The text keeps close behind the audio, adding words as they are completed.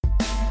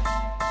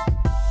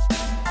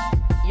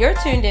You're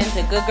tuned in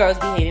to Good Girls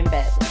Behaving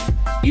Badly.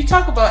 You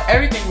talk about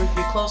everything with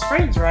your close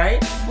friends,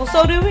 right? Well,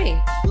 so do we.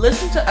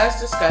 Listen to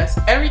us discuss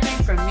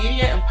everything from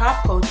media and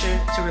pop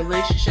culture to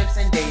relationships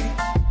and dating.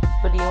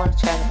 What do you want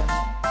to chat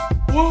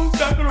about? Well, it's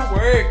not gonna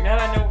work now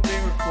that I know we're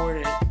being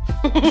recorded.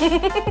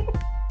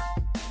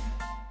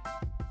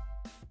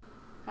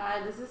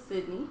 Hi, this is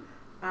Sydney.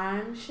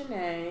 I'm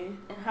Shanae.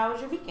 And how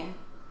was your weekend?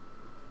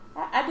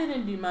 I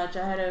didn't do much.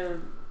 I had a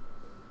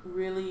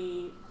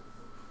really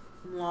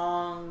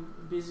long,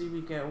 busy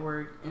week at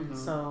work, and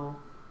so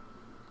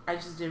I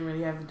just didn't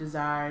really have the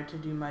desire to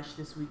do much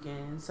this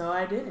weekend, so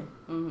I didn't.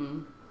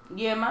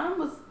 Yeah, mine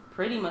was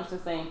pretty much the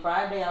same.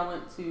 Friday I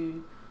went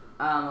to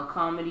a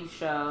comedy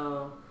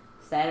show.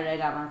 Saturday I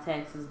got my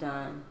taxes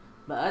done.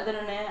 But other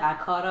than that, I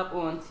caught up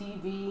on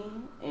TV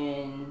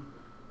and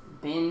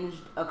binged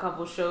a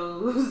couple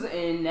shows,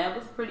 and that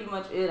was pretty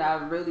much it.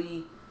 I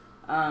really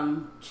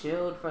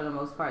chilled for the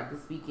most part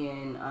this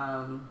weekend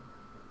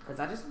because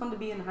I just wanted to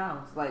be in the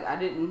house. Like, I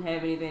didn't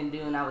have anything to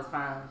do, and I was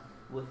fine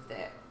with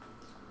that.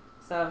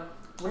 So,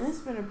 and it's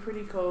been a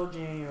pretty cold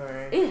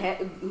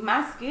January.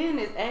 My skin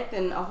is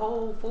acting a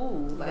whole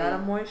fool. You like,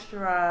 gotta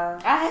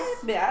moisturize. I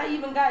have been. I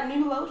even got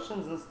new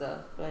lotions and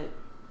stuff. But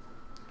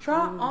try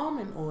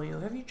almond oil.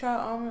 Have you tried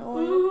almond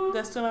oil?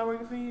 That's still not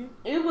working for you?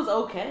 It was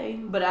okay,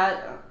 but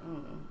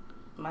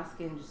my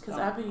skin just because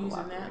I've been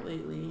using that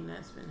lately, and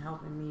that's been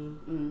helping me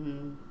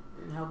and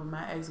helping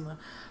my eczema.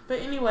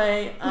 But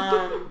anyway,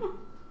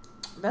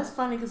 that's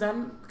funny because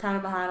I'm kind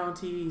of behind on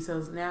TV, so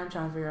now I'm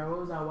trying to figure out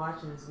what was I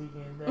watching this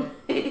weekend that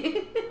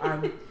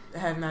I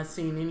have not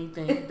seen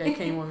anything that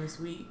came on this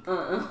week.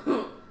 Okay,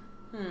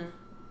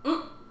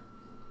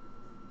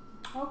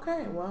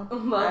 well,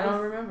 I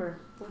don't remember.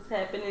 What's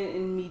happening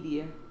in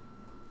media?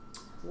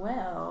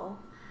 Well,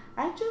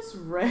 I just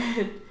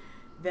read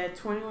that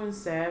 21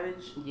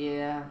 Savage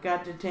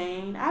got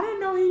detained. I didn't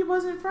know he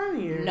wasn't from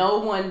here. No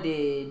one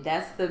did.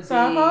 That's the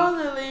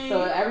supposedly.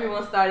 So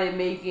everyone started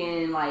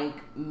making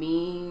like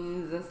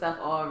memes and stuff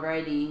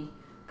already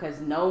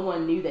because no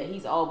one knew that.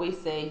 He's always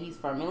said he's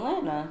from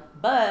Atlanta,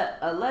 but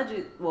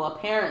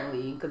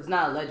apparently, because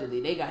not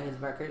allegedly, they got his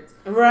records.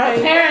 Right.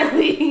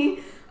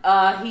 Apparently,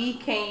 he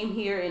came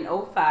here in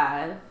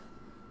 2005.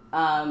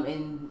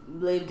 And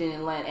lived in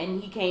Atlanta,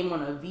 and he came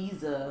on a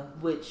visa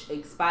which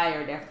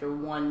expired after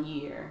 1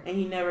 year, and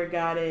he never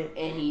got it.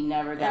 And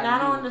I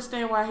don't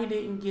understand why he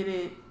didn't get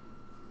it.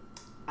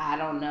 I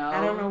don't know.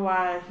 I don't know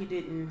why he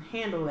didn't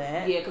handle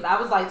that. Yeah, because I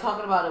was like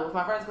talking about it with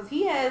my friends because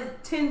he has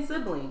 10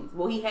 siblings.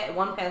 Well, he had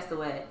one passed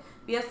away.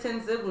 He has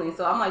 10 siblings,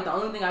 so I'm like, the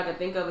only thing I could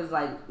think of is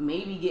like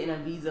maybe getting a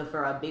visa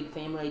for a big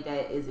family like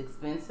that is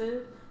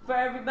expensive for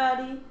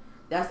everybody.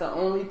 That's the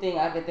only thing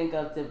I could think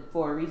of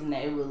for a reason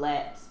that it would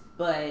lapse.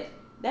 But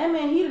that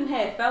man, he done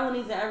had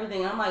felonies and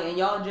everything. I'm like, and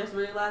y'all just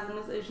realizing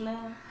this issue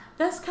now?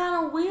 That's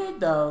kind of weird,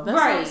 though. That's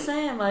right. What I'm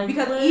saying. Like,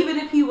 because even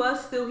if he was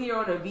still here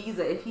on a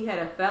visa, if he had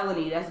a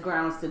felony, that's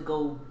grounds to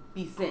go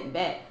be sent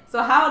back.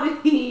 So how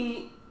did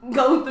he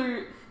go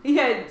through? He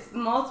had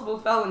multiple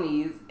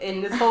felonies,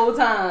 and this whole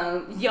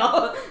time,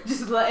 y'all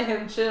just let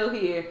him chill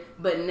here.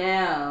 But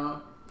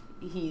now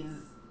he's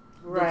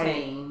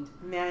detained.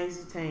 Now he's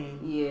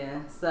detained.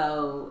 Yeah.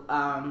 So,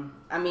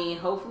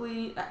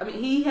 hopefully,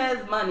 he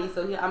has money,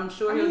 so I'm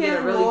sure he'll get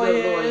a really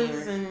good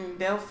lawyer, and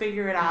they'll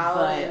figure it out.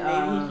 But, and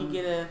maybe he can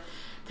get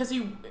because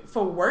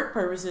for work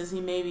purposes,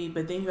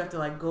 but then you have to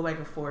like go back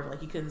and forth.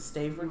 Like he couldn't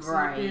stay for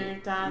a period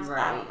of time.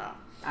 Right.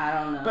 I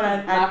don't know.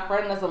 But my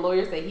friend that's a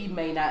lawyer said he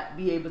may not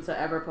be able to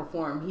ever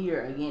perform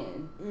here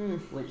again,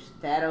 which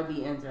that'll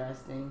be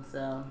interesting.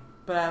 So.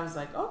 But I was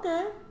like,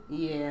 okay.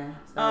 Yeah.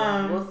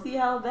 So we'll see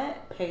how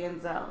that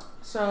pans out.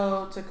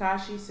 So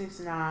Tekashi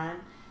 6ix9ine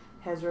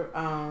has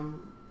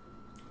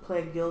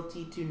pled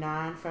guilty to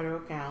 9 federal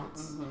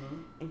counts,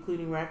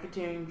 including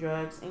racketeering,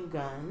 drugs, and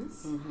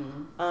guns.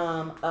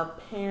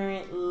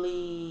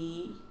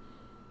 Apparently,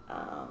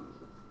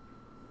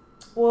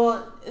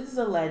 this is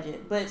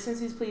alleged, but since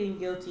he's pleading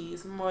guilty,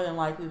 it's more than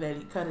likely that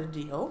he cut a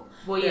deal.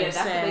 Well, yeah, that's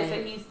what they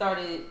said. He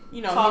started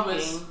talking.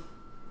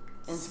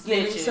 He was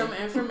giving some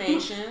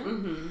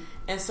information,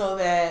 and so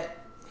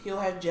that he'll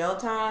have jail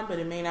time, but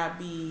it may not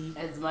be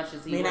as much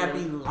as not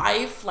be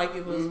life like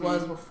it was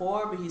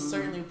before. But he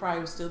certainly probably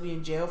will still be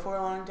in jail for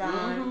a long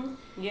time.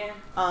 Yeah.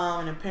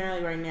 And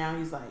apparently, right now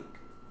he's like,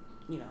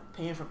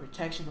 paying for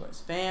protection for his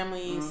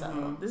family.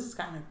 So this is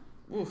kind of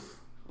oof.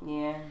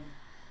 Yeah.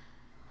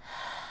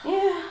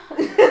 Yeah.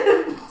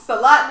 It's a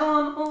lot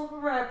going on for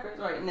rappers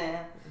right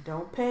now.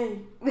 Don't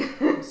pay.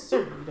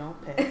 Certainly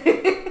don't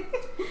pay.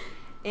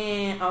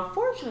 And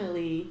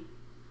unfortunately,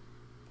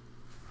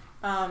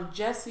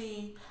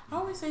 Jesse, I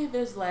always say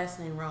his last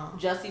name wrong.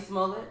 Jussie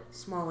Smollett?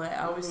 Smollett.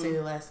 I always say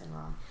the last name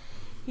wrong.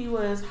 He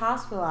was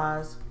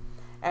hospitalized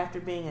after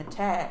being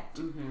attacked.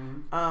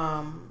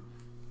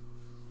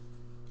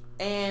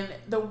 And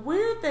the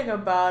weird thing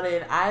about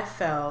it, I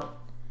felt,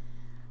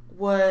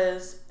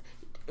 was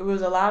it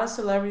was a lot of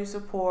celebrity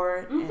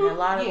support and a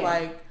lot of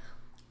like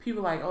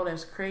people like, oh,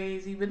 that's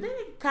crazy. But then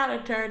it kind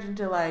of turned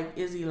into like,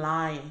 is he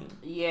lying?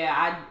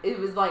 Yeah, it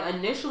was like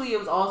initially it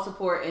was all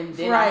support, and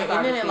then right, I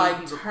started and then it like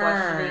people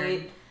turned.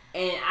 it,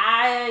 and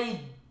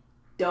I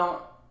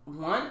don't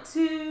want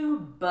to,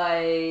 but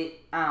I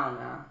don't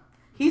know.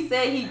 He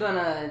said he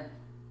gonna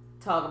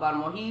talk about it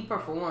more. He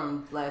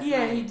performed last night.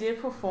 Yeah, he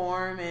did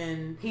perform,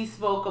 and he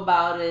spoke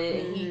about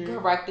it, and he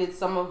corrected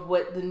some of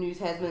what the news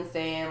has been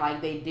saying.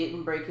 Like, they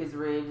didn't break his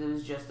ribs, it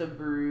was just a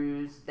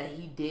bruise. That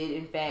he did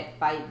in fact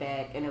fight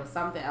back, and it was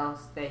something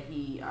else that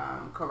he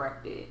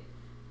corrected.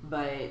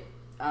 But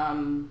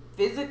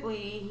physically,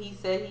 he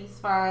said he's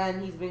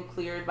fine. He's been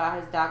cleared by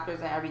his doctors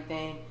and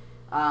everything.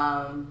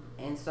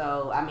 And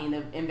so, I mean,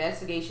 the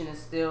investigation is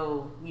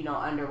still,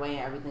 underway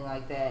and everything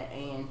like that.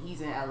 And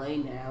he's in LA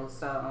now,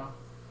 so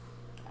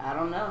I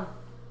don't know,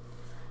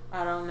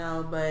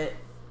 but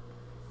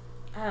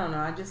I don't know.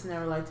 I just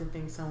never like to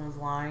think someone's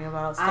lying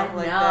about stuff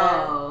like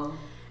that.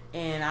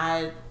 And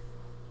I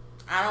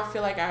don't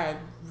feel like I had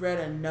read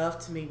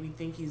enough to make me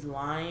think he's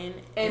lying.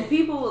 And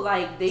people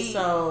like they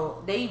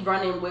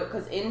running with,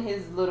 because in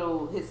his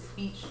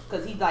speech,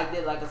 because he like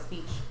did like a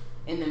speech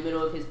in the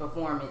middle of his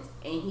performance,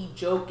 and he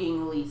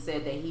jokingly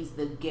said that he's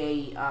the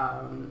gay I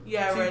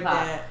Tupac. read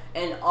that,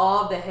 and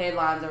all the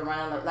headlines are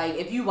running like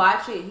if you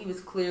watch it, he was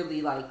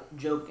clearly like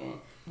joking,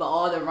 but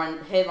all the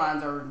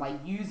headlines are like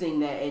using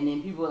that, and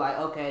then people are like,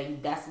 okay,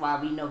 that's why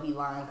we know he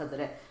lying because of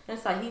that. And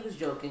it's like, he was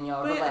joking,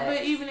 y'all.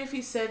 But even if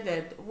he said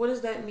that, what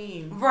does that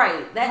mean?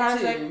 Right, that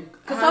too.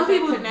 Because some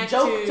people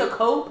joke to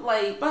cope,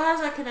 like. But how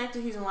does that connect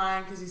to he's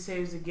lying because he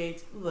saves the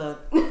gates? Look,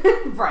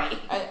 right.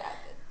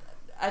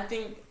 I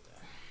think.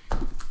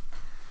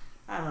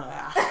 I don't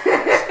know.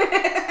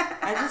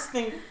 I just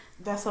think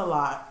that's a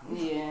lot.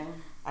 Yeah.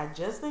 I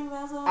just think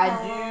that's a lot. I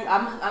do.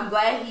 I'm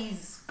glad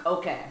he's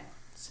okay.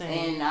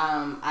 Same. And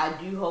I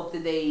do hope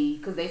that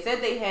because they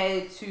said they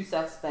had 2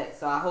 suspects,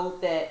 so I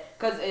hope that,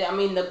 because I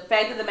mean the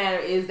fact of the matter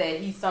is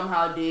that he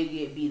somehow did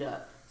get beat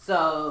up.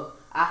 So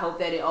I hope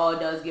that it all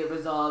does get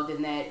resolved,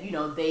 and that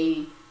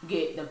they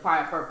get the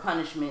proper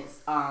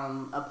punishments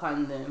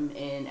upon them,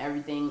 and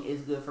everything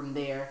is good from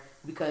there.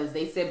 Because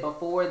they said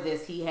before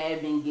this he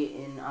had been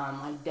getting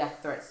like death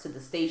threats to the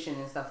station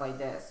and stuff like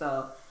that.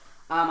 So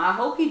I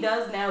hope he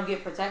does now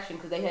get protection,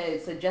 because they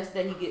had suggested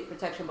that he get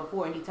protection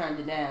before and he turned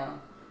it down.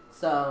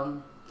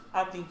 So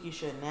I think you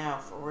should now,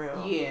 for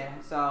real. Yeah.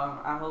 So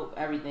I hope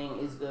everything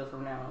is good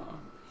from now on.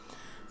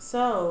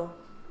 So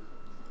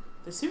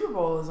the Super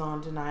Bowl is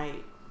on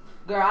tonight.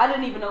 Girl, I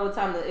didn't even know what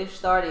time it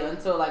started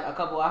until like a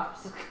couple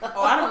hours ago.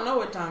 Oh, I don't know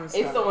what time it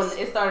starts.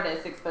 It started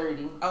at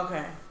 6:30.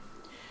 Okay.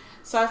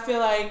 So I feel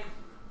like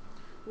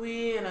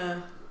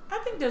I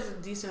think there's a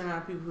decent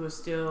amount of people who are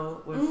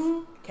still with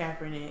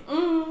Kaepernick.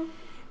 Mm-hmm.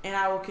 And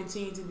I will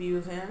continue to be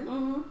with him.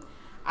 Mm-hmm.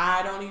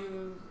 I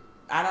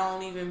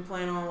don't even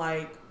plan on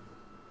like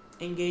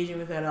engaging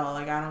with it at all.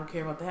 Like, I don't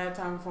care about the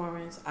halftime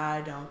performance.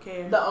 I don't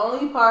care. The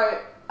only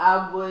part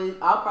I'll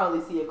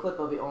probably see a clip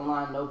of it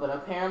online though, but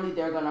apparently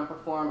they're gonna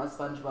perform a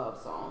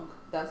SpongeBob song.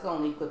 That's the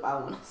only clip I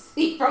want to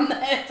see from the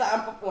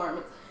halftime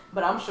performance.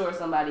 But I'm sure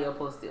somebody will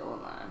post it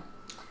online.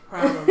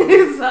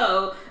 Probably.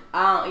 So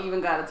I don't even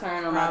gotta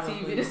turn on my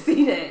TV to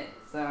see that.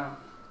 So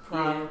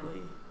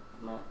probably.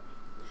 Yeah.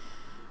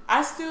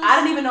 I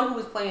didn't even know who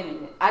was playing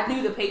in it. I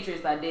knew the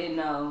Patriots, but I didn't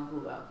know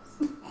who else.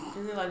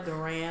 Is it like the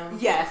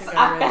Rams? Yes,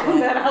 I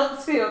found that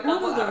out too. Who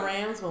do the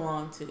Rams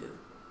belong to?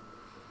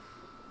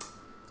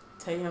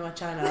 Tell you how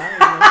much I know. I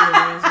don't even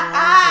know who the Rams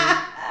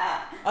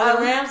belong to. Are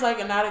the Rams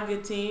like not a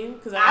good team?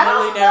 Because I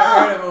literally never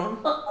heard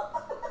of them.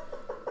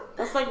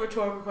 That's like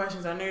rhetorical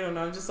questions. I know you don't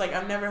know. I'm just like,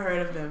 I've never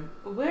heard of them.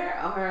 Where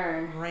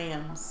are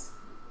Rams?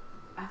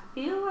 I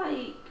feel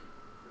like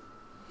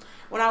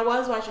when I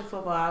was watching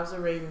football, I was a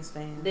Ravens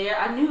fan.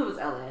 I knew it was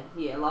LA.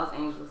 Yeah, Los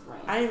Angeles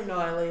Rams. I didn't even know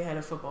LA had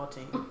a football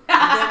team. Is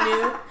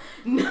that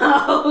new?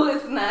 No,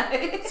 it's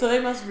not. So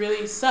they must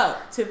really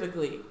suck,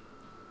 typically.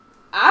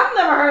 I've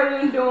never heard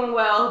of them doing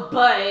well,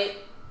 but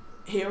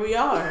here we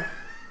are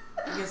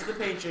against the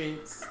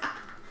Patriots.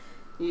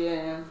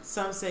 Yeah.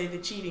 Some say the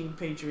cheating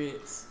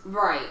Patriots.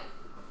 Right.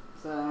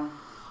 So.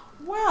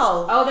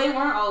 Well. Oh, they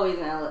weren't always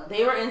in LA.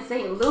 They were in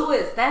St.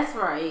 Louis. That's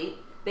right.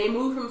 They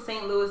moved from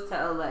St. Louis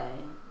to LA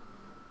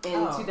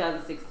in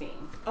 2016.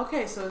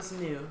 Okay, so it's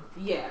new.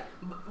 Yeah.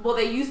 Well,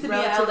 they used to be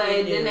in LA,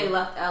 then they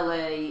left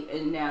LA,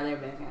 and now they're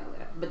back in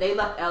LA. But they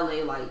left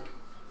LA like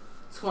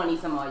 20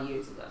 some odd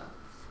years ago.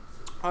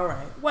 All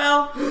right.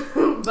 Well.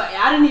 But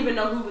I didn't even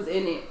know who was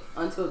in it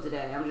until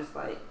today. I'm just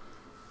like,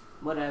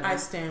 whatever. I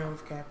stand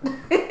with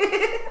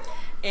Kaepernick.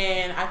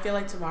 And I feel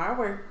like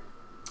tomorrow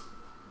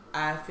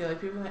I feel like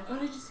people are like, oh,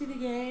 did you see the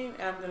game?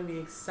 And I'm going to be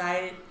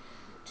excited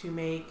to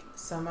make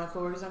some of my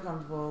coworkers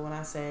uncomfortable when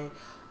I say,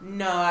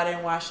 no, I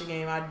didn't watch the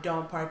game. I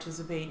don't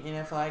participate in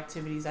NFL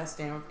activities. I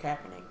stand with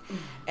Kaepernick. Mm-hmm.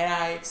 And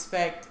I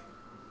expect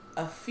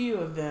a few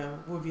of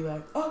them will be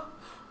like, oh,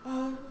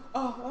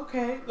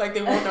 okay. Like,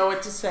 they won't know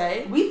what to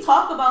say. We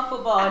talk about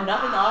football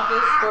enough in the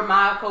office for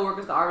my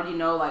coworkers to already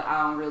know, like,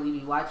 I don't really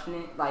be watching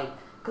it. Like,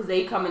 because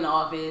they come in the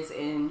office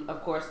and,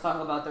 of course, talk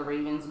about the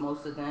Ravens,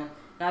 most of them.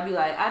 And I'd be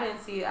like, I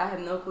didn't see it. I have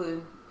no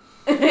clue.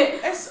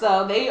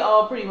 So they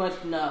all pretty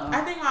much know.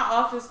 I think my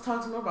office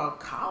talks more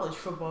about college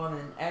football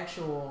than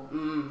actual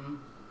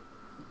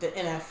the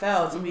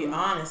NFL. To be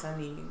honest, I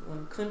mean,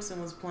 when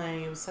Clemson was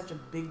playing, it was such a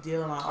big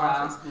deal in my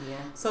office. Yeah.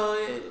 So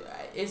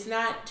it's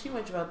not too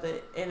much about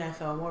the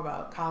NFL, more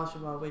about college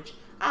football, which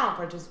I don't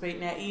participate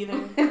in that either.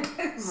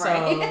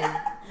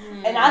 Right.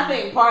 And I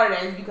think part of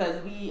that is because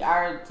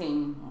our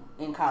team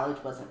in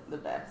college wasn't the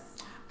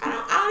best. I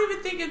don't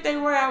even think if they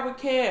were, I would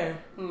care.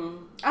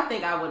 I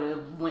think I would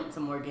have went to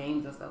more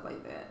games and stuff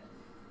like that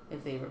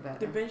if they were better.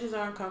 The benches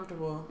aren't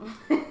comfortable.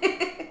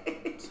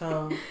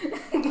 So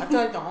I feel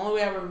like the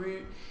only way I would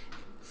root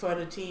for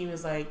the team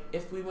is like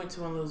if we went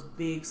to one of those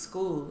big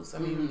schools. I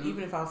mean,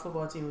 even if our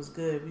football team was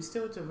good, we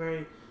still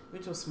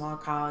went to a small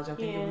college. I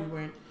think if we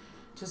went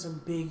to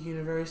some big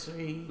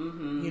university,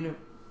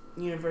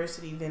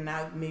 university, then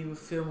I maybe would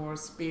feel more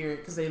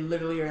spirit because they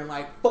literally are in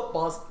like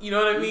footballs. You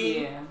know what I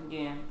mean?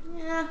 Yeah.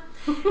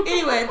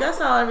 Anyway,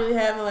 that's all I really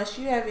have. Unless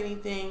you have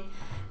anything,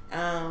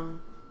 and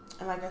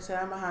like I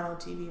said, I'm behind on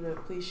TV,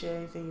 but please share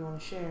anything you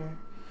want to share.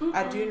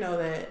 I do know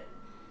that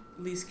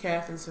at least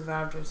Catherine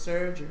survived her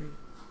surgery.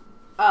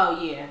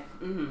 Oh yeah,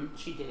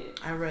 she did.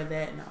 I read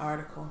that in the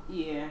article.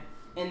 Yeah,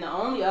 and the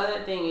only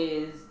other thing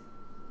is,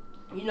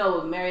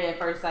 with Married at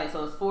First Sight,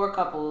 so it's 4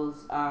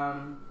 couples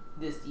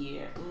this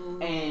year,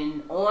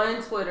 and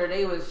on Twitter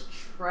they was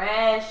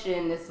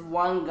trashing this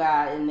one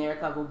guy in their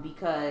couple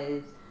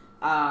because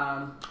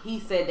he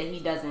said that he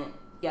doesn't.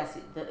 Yes,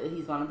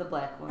 he's one of the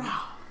black ones.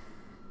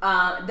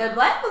 The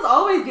black ones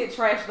always get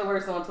trashed the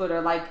worst on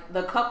Twitter. Like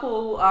the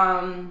couple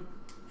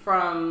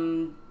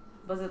from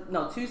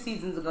 2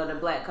 seasons ago, the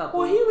black couple.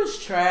 Well, he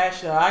was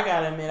trash though. I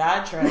gotta admit, I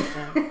trashed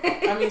him.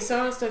 I mean,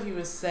 some of the stuff he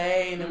was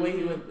saying, the way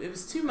it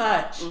was too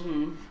much.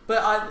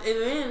 But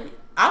and then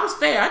I was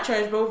fair. I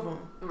trashed both of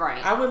them.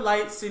 Right. I would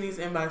light Sydney's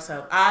inbox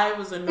up. I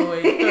was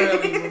annoyed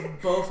thoroughly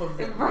with both of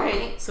them.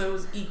 Right. So it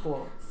was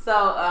equal.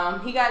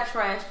 So he got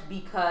trashed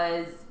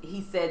because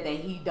he said that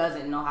he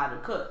doesn't know how to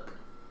cook.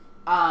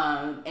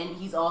 And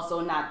he's also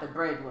not the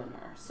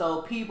breadwinner.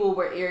 So people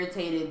were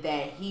irritated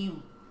that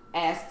he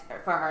asked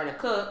for her to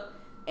cook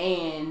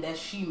and that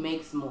she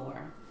makes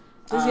more.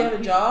 Does he have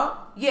a job?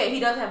 Yeah,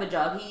 he does have a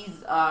job.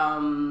 He's I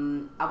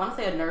want to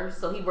say a nurse,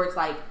 so he works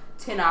like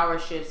 10-hour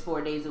shifts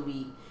 4 days a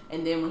week.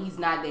 And then when he's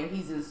not there,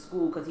 he's in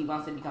school because he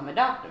wants to become a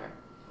doctor.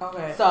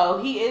 Okay.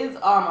 So he is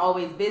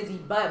always busy,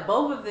 but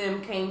both of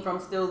them came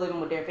from still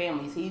living with their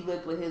families. He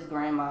lived with his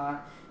grandma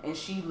and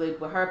she lived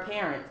with her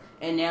parents.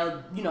 And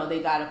now, they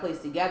got a place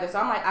together. So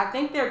I'm like, I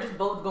think they're just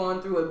both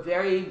going through a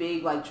very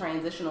big, like,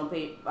 transitional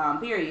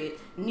period.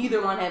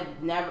 Neither one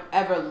have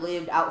ever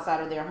lived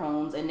outside of their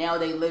homes. And now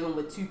they living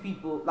with 2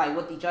 people, like,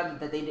 with each other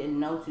that they didn't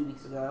know 2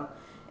 weeks ago.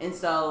 And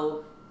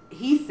so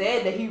he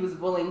said that he was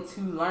willing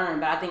to learn.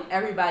 But I think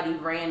everybody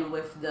ran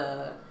with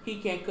the...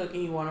 He can't cook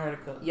and he wanted her to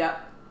cook.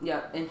 Yep.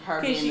 And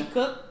her Can she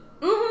cook?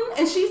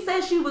 And she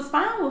said she was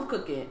fine with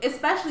cooking.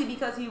 Especially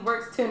because he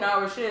works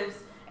 10-hour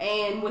shifts.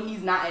 And when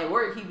he's not at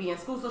work, he be in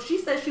school. So she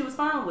said she was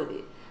fine with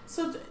it.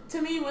 So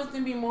to me, it was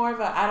to be more of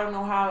a I don't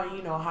know how and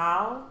you know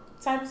how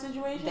type of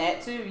situation.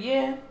 That too,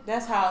 yeah.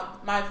 That's how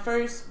my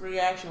first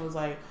reaction was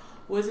like,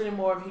 wasn't it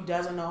more of he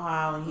doesn't know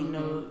how and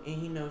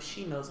he knows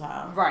she knows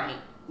how. Right.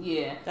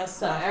 Yeah. That's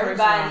so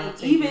everybody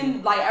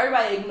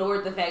everybody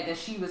ignored the fact that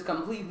she was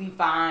completely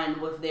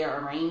fine with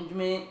their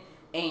arrangement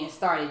and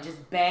started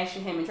just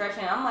bashing him and trashing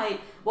him. I'm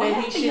like, well,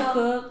 he should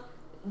cook.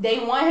 They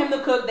want him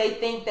to cook. They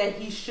think that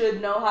he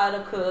should know how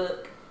to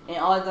cook and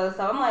all that other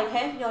stuff. I'm like,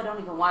 half of y'all don't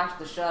even watch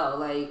the show.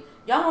 Like,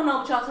 y'all don't know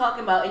what y'all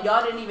talking about, and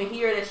y'all didn't even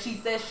hear that she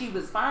said she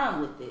was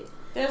fine with it.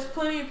 There's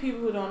plenty of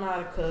people who don't know how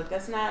to cook.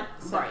 That's not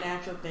some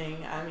natural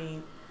thing. I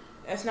mean,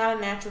 that's not a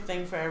natural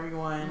thing for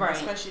everyone. Right.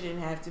 Especially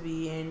didn't have to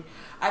be. And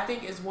I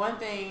think it's one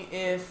thing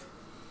if...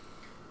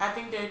 I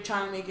think they're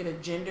trying to make it a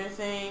gender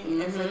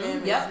thing, and for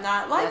them, it's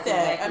not like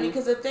that. Exactly. I mean,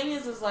 because the thing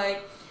is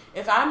like...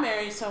 If I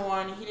married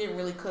someone and he didn't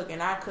really cook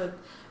and I cooked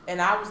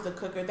and I was the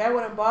cooker, that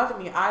wouldn't bother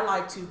me. I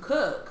like to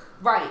cook.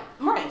 Right.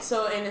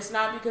 So, and it's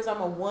not because I'm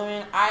a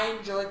woman. I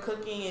enjoy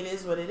cooking. It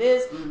is what it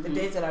is. The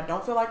days that I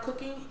don't feel like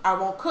cooking, I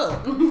won't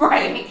cook.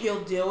 Right. And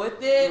he'll deal with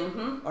it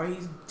or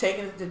he's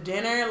taking it to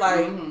dinner.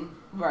 Like,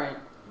 right.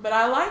 But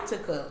I like to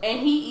cook. And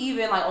he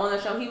even, like, on the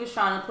show, he was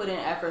trying to put in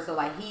effort. So,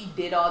 like, he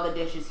did all the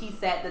dishes. He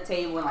sat at the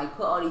table and, like,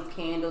 put all these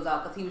candles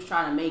out because he was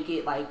trying to make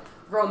it, like,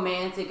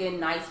 romantic and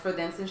nice for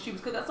them since she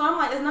was cooking. So I'm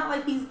like, it's not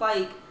like he's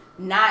like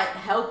not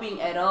helping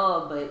at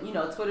all, but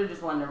Twitter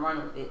just wanted to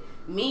run with it.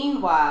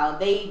 Meanwhile,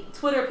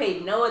 Twitter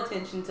paid no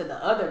attention to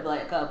the other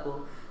black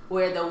couple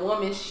where the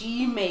woman,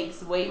 she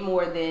makes way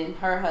more than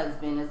her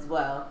husband as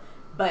well,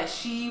 but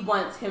she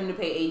wants him to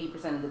pay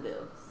 80% of the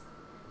bills.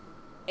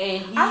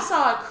 And I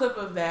saw a clip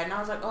of that and I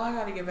was like, oh, I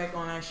gotta get back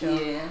on that show.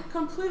 Yeah.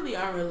 Completely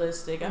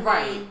unrealistic. I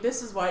mean,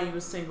 this is why you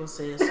were single,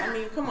 sis. I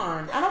mean, come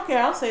on. I don't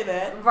care. I'll say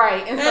that.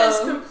 Right. And that is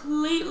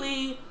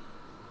completely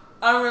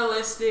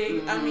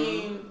unrealistic. I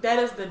mean, that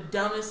is the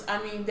dumbest.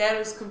 I mean, that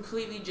is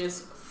completely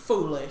just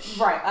foolish.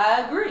 Right.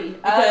 I agree.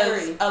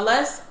 Because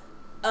unless,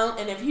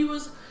 and if he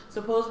was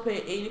supposed to pay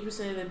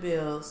 80% of the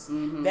bills.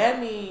 Mm-hmm. That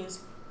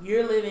means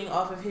you're living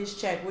off of his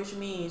check, which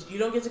means you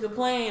don't get to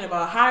complain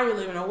about how you're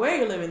living or where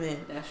you're living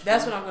in.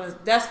 That's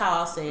how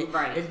I'll say it.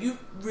 Right. If you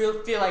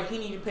really feel like he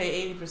need to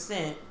pay 80%,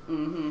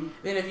 mm-hmm.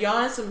 then if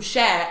y'all in some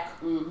shack,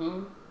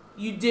 mm-hmm.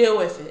 you deal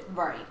with it.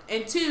 Right.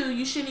 And two,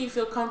 you shouldn't even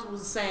feel comfortable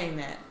saying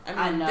that.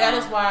 I know. That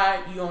is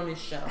why you on this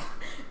show.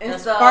 And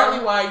that's so,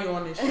 partly why you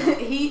on this show.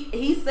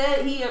 he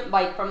said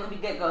from the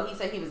get-go, he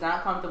said he was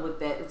not comfortable with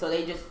that. So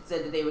they just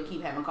said that they would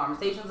keep having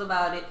conversations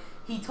about it.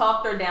 He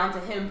talked her down to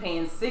him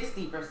paying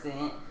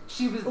 60%.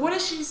 What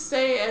did she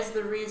say as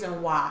the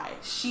reason why?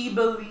 She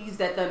believes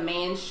that the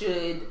man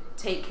should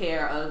take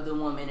care of the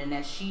woman and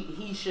that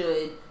he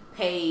should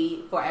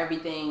pay for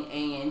everything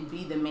and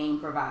be the main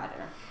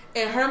provider.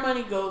 And her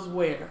money goes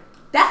where?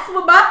 That's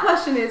what my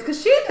question is,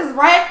 because she just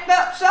racked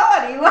up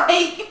shorty.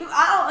 Like,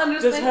 I don't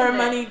understand. Does her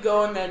money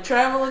go in their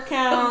travel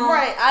account?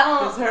 Right, I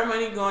don't. Does her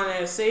money go in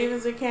their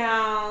savings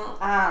account?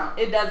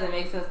 It doesn't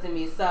make sense to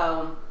me.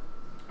 So,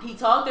 he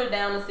talked her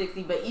down to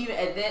 60, but even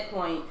at that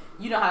point,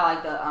 you know how,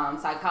 like, the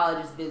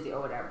psychologist busy or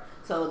whatever.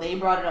 So, they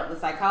brought it up to the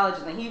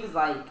psychologist, and he was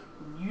like,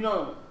 you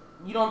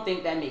don't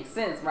think that makes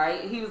sense,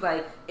 right? He was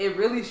like, it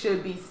really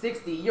should be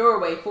 60 your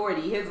way,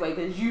 40 his way,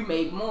 because you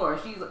make more.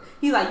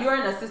 He's like, you're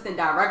an assistant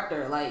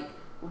director. Like,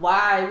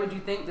 why would you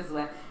think this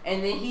way?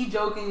 And then he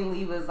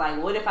jokingly was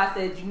like, what if I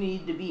said you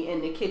need to be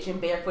in the kitchen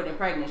barefoot and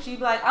pregnant? She'd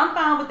be like, I'm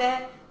fine with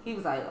that. He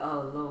was like,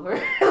 oh,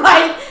 Lord.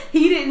 Like,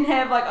 he didn't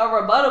have, like, a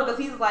rebuttal, because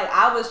he's like,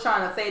 I was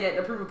trying to say that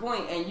to prove a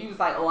point, and you was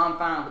like, oh, I'm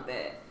fine with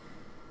that.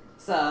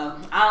 So,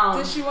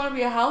 Does she want to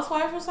be a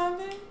housewife or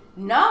something?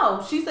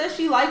 No, she says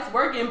she likes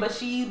working, but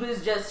she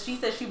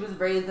said she was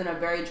raised in a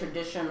very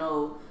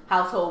traditional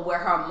household where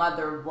her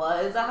mother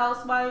was a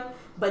housewife.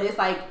 But it's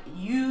like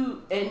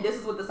and this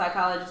is what the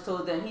psychologist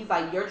told them. He's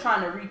like, you're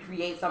trying to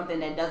recreate something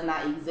that does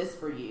not exist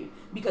for you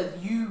because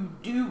you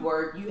do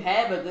work, you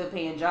have a good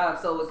paying job.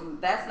 So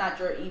that's not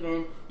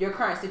your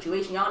current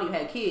situation. Y'all don't even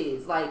have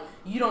kids. Like,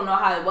 you don't know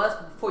how it was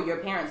for your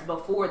parents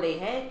before they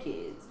had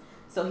kids.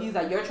 So he's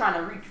like, you're trying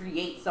to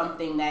recreate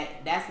something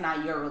that's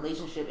not your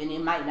relationship, and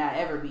it might not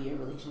ever be your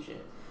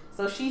relationship.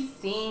 So she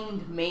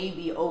seemed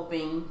maybe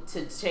open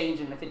to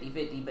changing the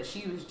 50-50, but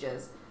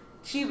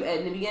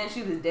at the beginning,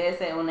 she was dead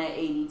set on that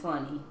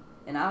 80-20.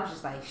 And I was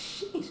just like,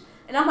 sheesh.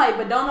 And I'm like,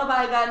 but don't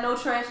nobody got no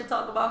trash to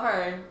talk about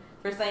her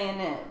for saying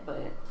that.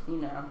 But,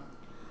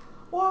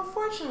 Well,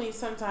 unfortunately,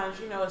 sometimes,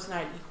 it's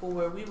not equal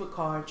where we would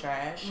call her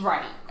trash.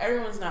 Right.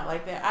 Everyone's not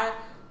like that.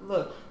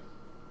 Look.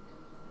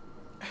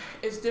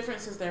 It's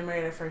different since they're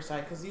married at first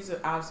sight, because these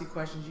are obviously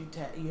questions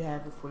you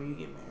have before you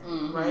get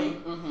married, mm-hmm,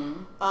 right?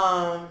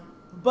 Mm-hmm.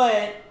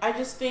 But I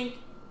just think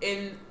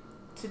in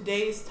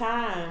today's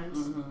times,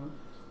 mm-hmm.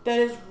 that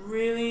is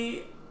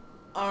really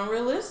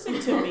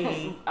unrealistic to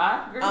me.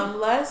 I agree.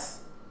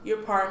 Unless your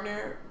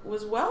partner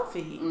was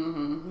wealthy.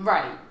 Mm-hmm.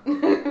 Right.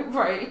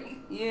 Right.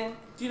 Yeah.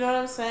 Do you know what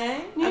I'm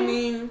saying? Yeah. I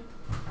mean,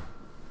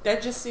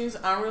 that just seems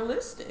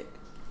unrealistic.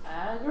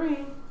 I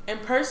agree.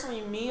 And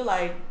personally, me,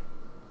 like,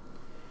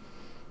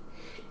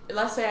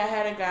 let's say I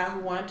had a guy who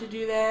wanted to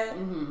do that.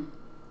 Mm-hmm.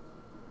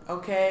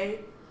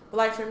 Okay. But,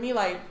 like, for me,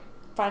 like,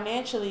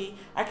 financially,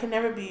 I can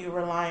never be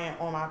reliant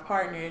on my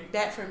partner.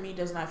 That, for me,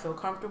 does not feel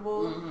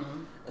comfortable.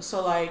 Mm-hmm.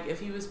 So, like, if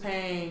he was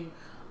paying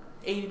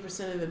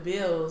 80% of the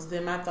bills,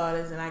 then my thought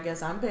is, and I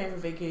guess I'm paying for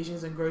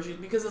vacations and groceries,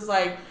 because it's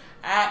like,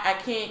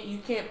 you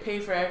can't pay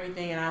for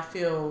everything, and I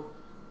feel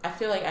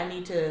like I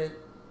need to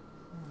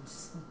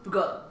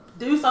go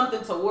do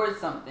something towards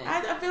something.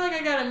 I feel like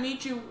I gotta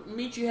meet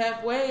you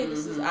halfway. Mm-hmm.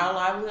 This is our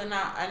livelihood,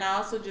 and I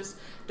also just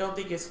don't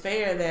think it's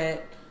fair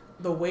that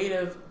the weight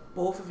of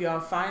both of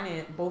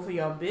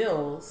y'all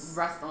bills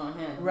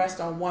rest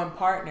on one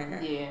partner.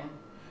 Yeah.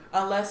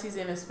 Unless he's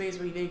in a space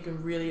where they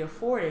can really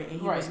afford it, and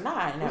he was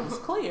not, and that was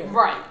clear.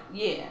 Right.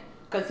 Yeah.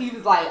 Because he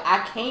was like, I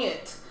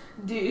can't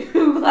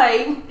do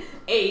like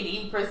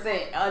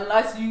 80%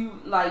 unless you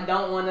like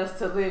don't want us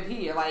to live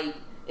here. Like,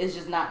 it's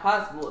just not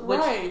possible.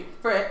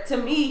 Right. To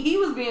me, he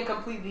was being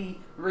completely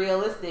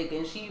realistic,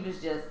 and she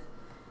was just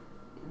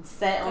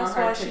set on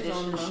her traditional. She's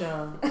on the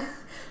show.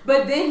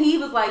 But then he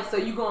was like, so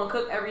you gonna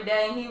cook every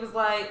day? And she was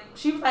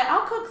like,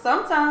 I'll cook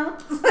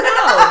sometimes.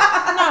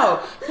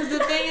 No. Because the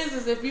thing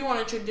is if you want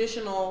a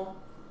traditional...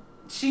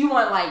 She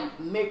want like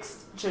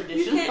mixed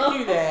traditional. You can't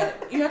do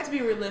that. You have to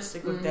be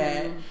realistic with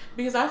that.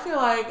 Because I feel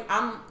like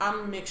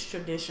I'm mixed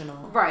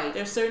traditional. Right.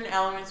 There's certain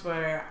elements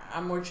where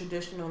I'm more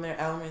traditional, and there are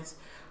elements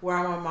where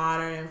I'm more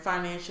modern, and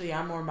financially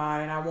I'm more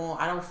modern.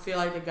 I don't feel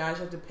like the guys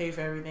have to pay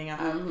for everything. I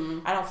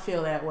don't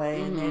feel that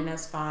way, and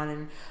that's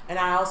fine. And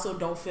I also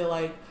don't feel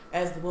like,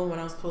 as the woman,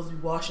 I'm supposed to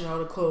be washing all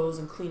the clothes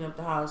and clean up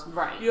the house.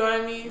 Right. You know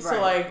what I mean? Right.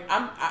 So like,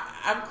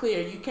 I'm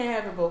clear. You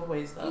can't have it both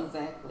ways, though.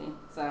 Exactly.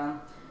 So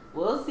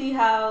we'll see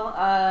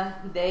how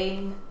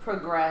they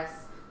progress.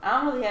 I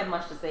don't really have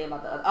much to say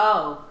about the other.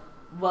 Oh,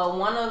 well,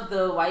 one of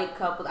the white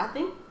couples, I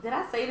think, did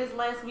I say this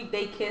last week?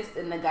 They kissed,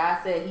 and the guy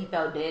said he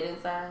felt dead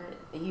inside,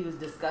 and he was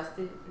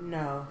disgusted.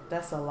 No,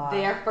 that's a lie.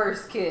 Their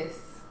first kiss.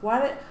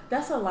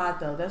 That's a lot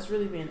though. That's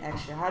really being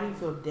extra. How do you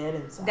feel dead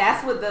inside?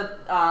 That's what the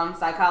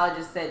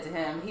psychologist said to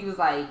him. He was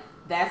like,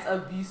 that's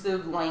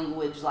abusive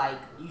language. Like,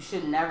 you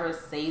should never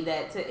say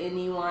that to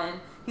anyone.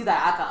 He's like,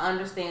 I can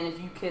understand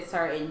if you kiss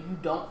her and you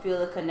don't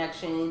feel a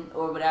connection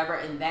or whatever,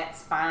 and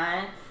that's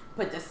fine.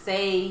 But to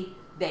say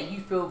that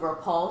you feel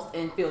repulsed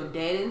and feel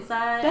dead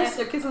inside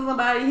after kissing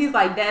somebody, he's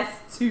like,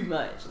 that's too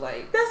much.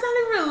 Like, that's not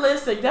even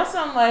realistic. That's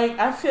something like,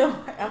 I feel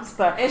like I'm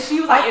stuck. And she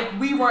was like, if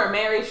we weren't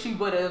married, she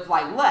would have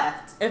like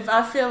left. If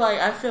I feel like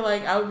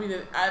I would be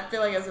I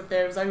feel like as a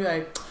therapist, I'd be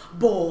like,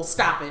 bull,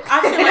 stop it.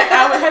 I feel like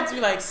I would have to be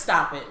like,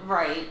 stop it.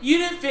 Right. You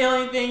didn't feel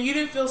anything. You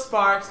didn't feel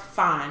sparks.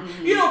 Fine.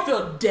 Mm-hmm. You don't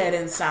feel dead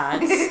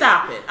inside.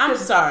 Stop it. I'm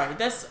sorry.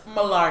 That's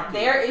malarkey.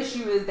 Their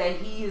issue is that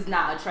he is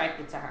not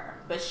attracted to her,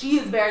 but she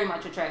is very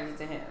much attracted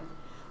to him.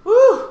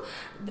 Woo!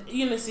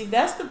 You know, see,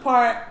 that's the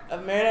part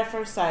of Married at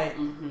First Sight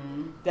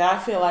that I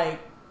feel like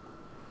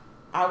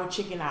I would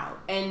chicken out.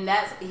 And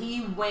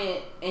he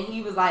went and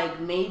he was like,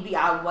 maybe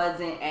I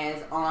wasn't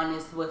as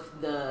honest with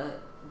the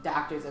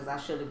doctors as I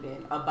should have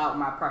been about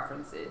my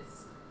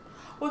preferences.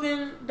 Well,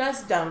 then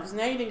that's dumb because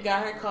now you done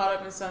got her caught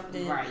up in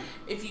something. Right.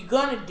 If you're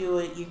gonna do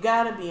it, you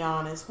gotta be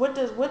honest. What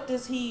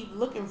does he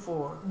looking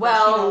for?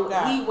 Well,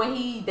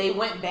 they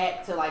went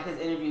back to like his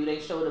interview, they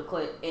showed a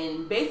clip,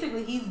 and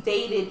basically he's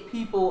dated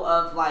people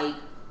of like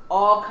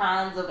all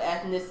kinds of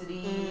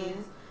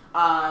ethnicities.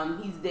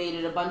 He's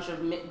dated a bunch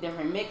of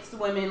different mixed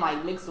women,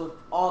 like mixed with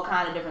all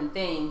kind of different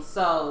things.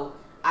 So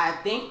I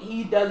think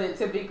he doesn't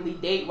typically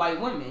date white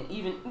women,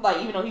 even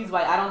though he's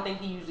white. I don't think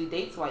he usually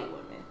dates white women.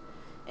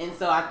 And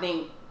so I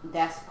think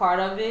that's part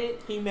of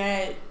it. He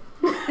mad?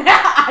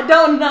 I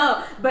don't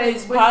know, but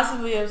he's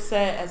possibly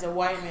upset as a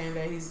white man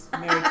that he's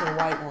married to a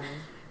white woman.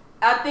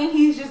 I think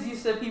he's just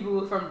used to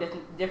people from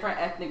different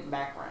ethnic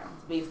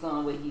backgrounds, based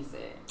on what he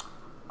said.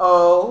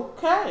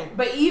 Okay.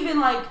 But even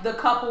like the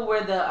couple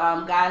where the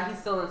guy, he's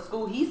still in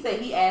school, he said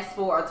he asked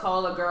for a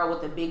taller girl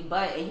with a big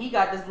butt, and he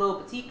got this little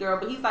petite girl.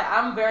 But he's like,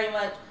 I'm very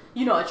much,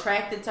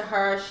 attracted to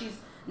her. She's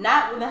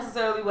not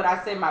necessarily what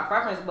I said my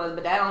preference was,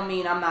 but that don't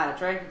mean I'm not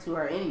attracted to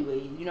her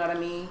anyway. You know what I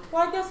mean?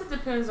 Well, I guess it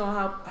depends on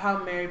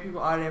how married people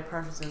are, their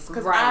preferences.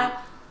 Because right.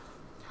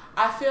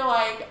 I feel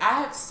like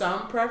I have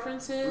some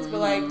preferences, but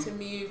like to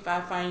me, if I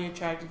find you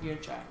attractive, you're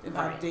attractive.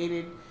 Right. I've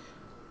dated,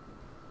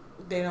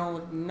 they don't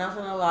look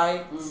nothing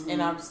alike,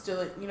 and I'm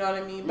still, you know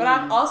what I mean? But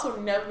I've also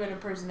never been a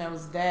person that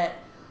was that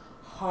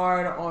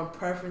hard on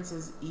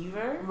preferences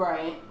either.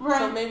 Right.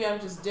 So maybe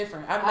I'm just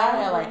different. I've never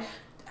had like,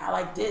 I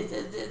like this,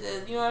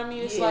 you know what I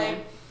mean? It's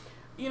like,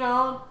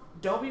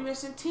 don't be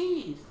missing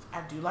teeth.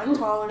 I do like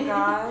taller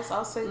guys.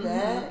 I'll say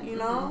that,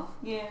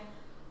 Yeah.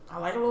 I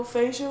like a little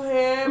facial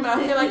hair, but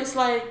I feel like it's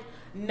like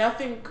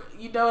nothing,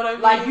 you know what I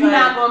mean? Like, you're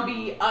not going to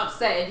be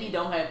upset if he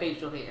don't have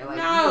facial hair. Like,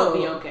 no,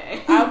 you'll be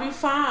okay. I'll be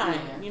fine,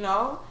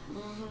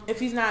 If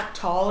he's not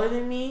taller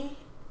than me,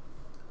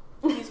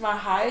 he's my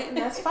height, and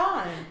that's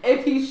fine.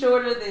 If he's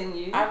shorter than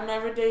you. I've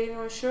never dated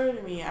anyone shorter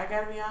than me. I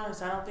gotta be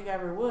honest. I don't think I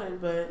ever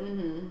would, but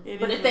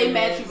But if they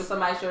match you with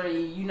somebody shorter than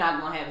you, you're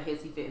not gonna have a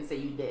hissy fit and say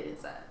you dead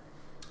inside.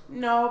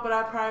 No, but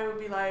I probably would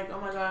be like,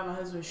 oh my god, my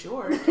husband's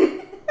short.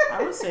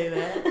 I would say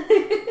that.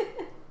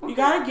 You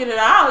gotta get it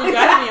out. You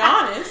gotta be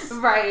honest.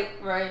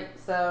 Right.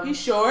 So he's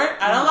short.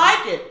 I don't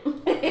like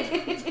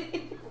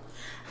it.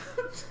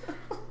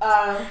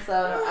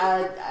 So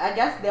I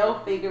guess they'll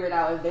figure it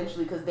out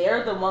eventually because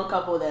they're the one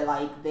couple that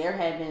like they're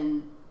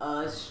having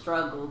a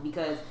struggle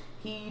because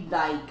he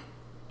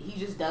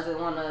just doesn't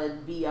want to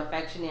be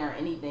affectionate or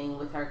anything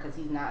with her because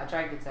he's not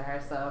attracted to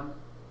her. So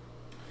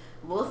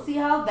we'll see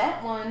how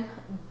that one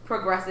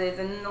progresses.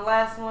 And then the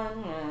last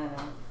one,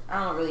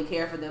 I don't really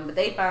care for them, but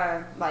they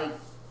fine. Like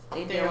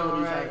they're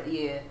dealing with each other.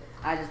 Yeah,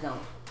 I just don't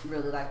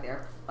really like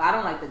I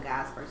don't like the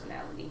guy's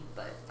personality,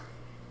 but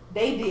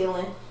they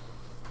dealing.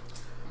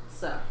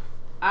 So,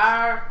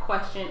 our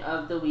question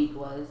of the week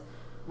was,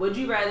 would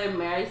you rather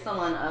marry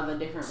someone of a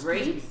different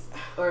race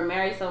or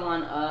marry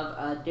someone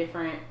of a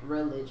different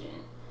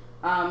religion?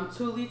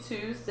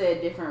 Tuli2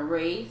 said different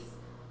race.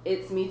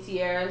 It's Me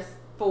Tierras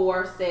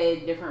 4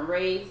 said different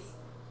race.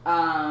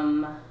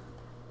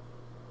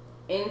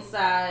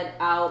 Inside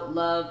Out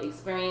Love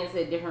Experience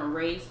said different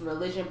race.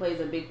 Religion plays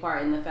a big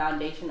part in the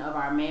foundation of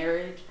our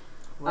marriage.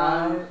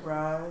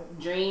 Right.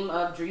 Dream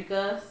of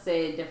Drika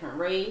said different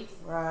race.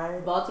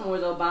 Right.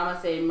 Baltimore's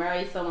Obama said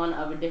marry someone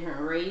of a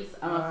different race.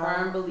 I'm a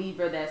firm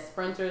believer that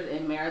sprinters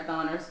and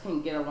marathoners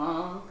can get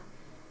along.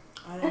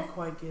 I didn't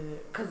quite get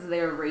it. Because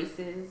they're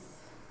races.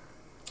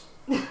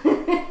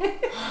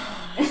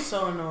 It's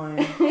so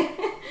annoying.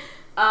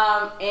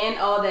 And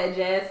All That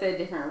Jazz said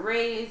different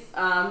race.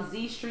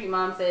 Z Street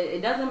Mom said it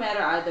doesn't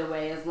matter either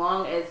way as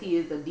long as he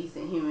is a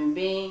decent human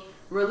being.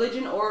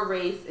 Religion or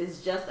race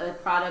is just a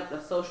product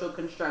of social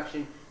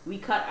construction. We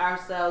cut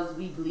ourselves,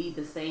 we bleed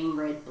the same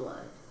red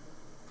blood.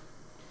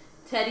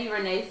 Teddy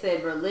Renee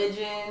said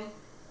religion.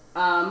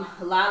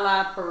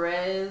 Lala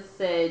Perez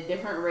said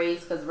different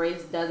race because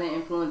race doesn't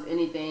influence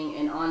anything,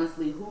 and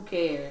honestly, who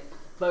cares?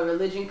 but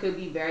religion could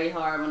be very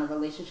hard when a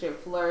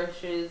relationship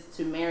flourishes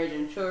to marriage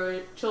and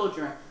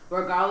children.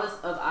 Regardless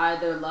of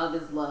either, love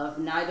is love.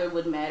 Neither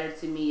would matter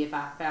to me if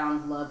I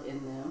found love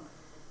in them.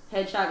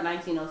 Headshot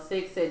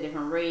 1906 said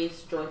different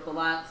race. Joyful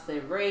Locke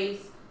said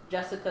race.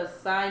 Jessica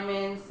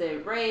Simon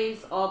said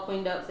race. All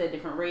Cleaned Up said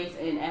different race.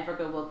 And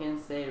Africa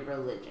Wilkins said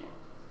religion.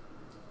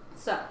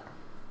 So,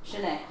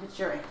 Shanae, what's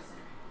your answer?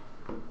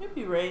 It'd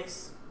be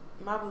race.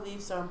 My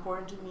beliefs are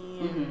important to me,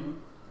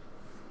 and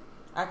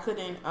I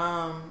couldn't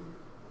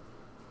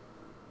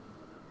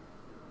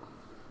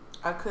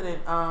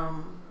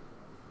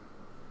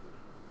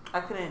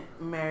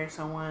marry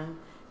someone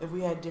if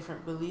we had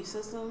different belief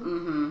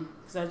systems.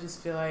 Because I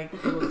just feel like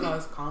it would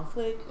cause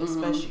conflict,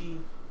 especially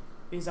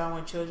because I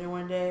want children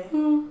one day.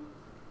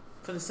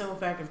 For the simple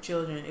fact of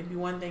children, it'd be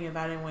one thing if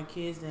I didn't want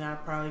kids, then I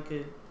probably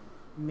could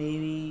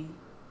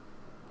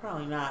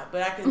probably not,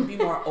 but I could be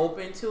more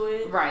open to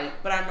it. Right.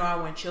 But I know I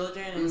want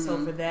children, and so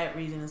for that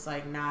reason, it's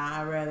like, nah,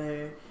 I'd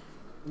rather,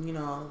 he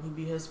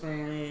be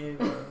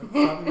Hispanic or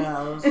something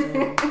else,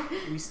 and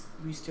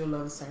we still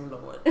love the same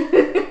Lord.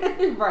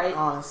 Right.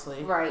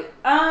 Honestly. Right.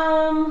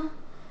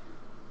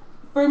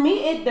 For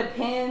me, it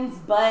depends,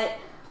 but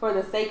for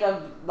the sake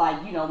of,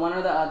 one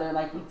or the other,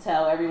 like we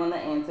tell everyone the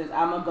answers,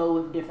 I'm going to go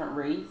with different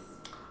race.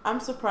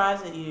 I'm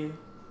surprised at you.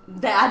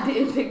 That I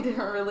didn't pick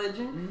different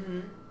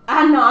religion?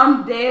 I know,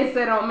 I'm dead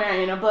set on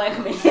marrying a black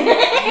man. You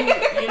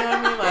know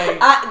what I mean?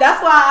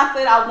 That's why I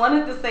said I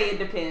wanted to say it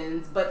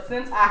depends, but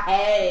since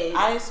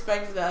I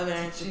expected the other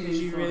answer because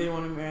you really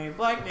want to marry a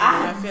black man.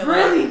 I feel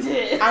really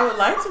did. I would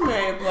like to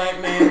marry a black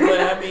man, but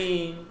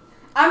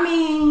I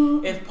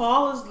mean, if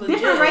Paul is legit,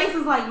 different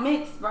races like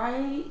mixed,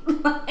 right?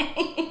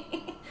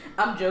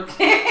 I'm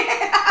joking.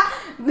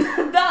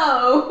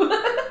 No.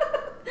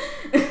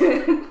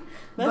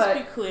 Let's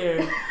be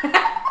clear.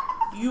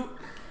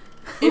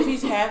 If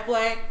he's half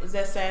black, does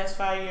that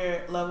satisfy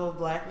your level of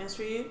blackness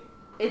for you?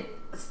 It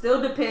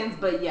still depends,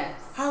 but yes.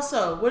 How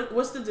so?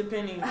 What's the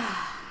depending?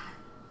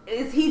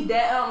 Is he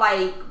down?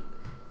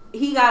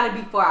 He gotta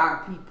be for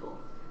our people.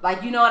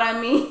 You know what I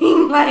mean?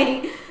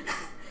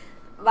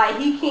 Like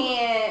he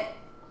can't.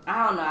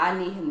 I don't know. I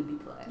need him to be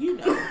black.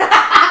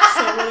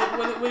 So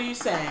what are you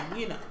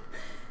saying?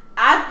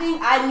 I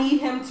think I need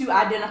him to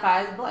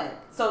identify as black.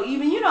 So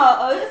even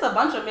it's a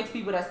bunch of mixed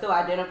people that still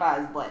identify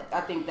as black.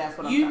 I think that's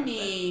what I'm trying to say.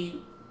 You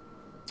need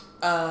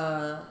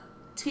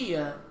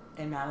Tia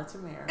and not a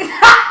Tamara.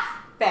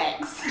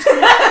 Facts.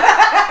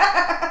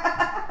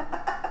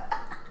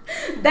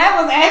 That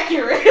was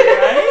accurate.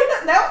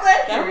 Right? That was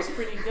accurate. That was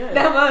pretty good.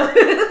 That was.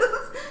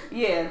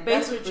 Yeah, basically.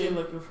 That's what you're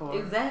looking for.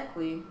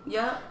 Exactly.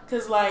 Yeah.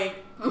 Because, I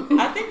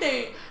think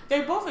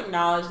they both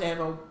acknowledge they have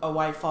a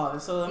white father.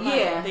 So,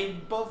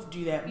 they both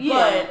do that. Yeah.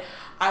 But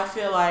I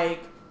feel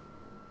like...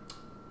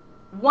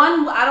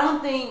 I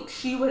don't think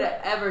she would have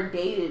ever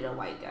dated a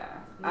white guy.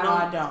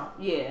 I don't.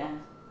 Yeah.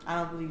 I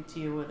don't believe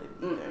Tia would have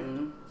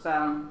either.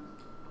 So,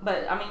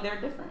 but, they're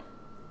different.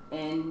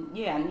 And,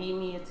 yeah, I need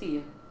me a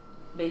Tia,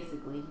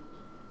 basically.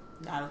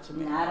 Not a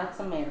Tamara. Not a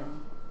Tamara.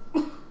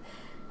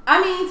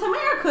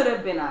 Tamara could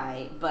have been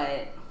alright,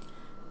 but...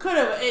 Could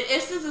have.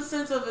 It's just a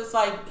sense of, it's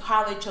like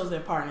how they chose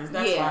their partners.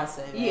 That's why I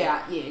say that.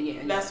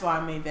 Yeah. That's why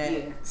I made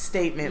that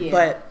statement. Yeah.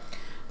 But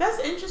that's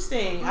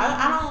interesting.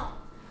 I don't...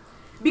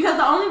 Because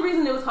the only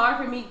reason it was hard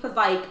for me,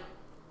 because,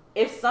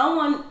 if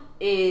someone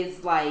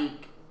is, I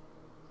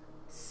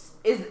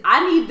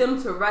need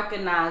them to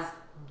recognize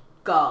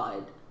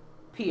God,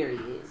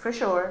 period. For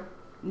sure.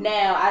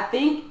 Now, I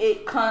think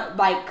it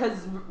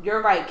because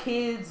you're right,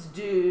 kids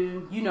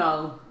do,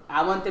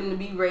 I want them to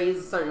be raised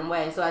a certain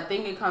way. So I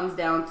think it comes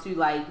down to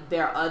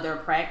their other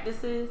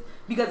practices,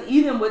 because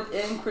even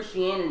within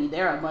Christianity,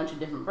 there are a bunch of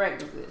different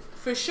practices.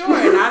 For sure,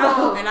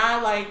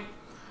 and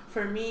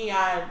for me,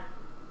 I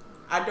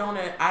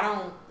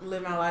don't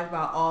live my life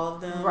by all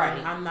of them.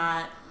 Right. I'm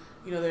not,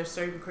 there's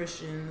certain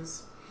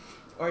Christians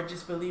or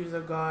just believers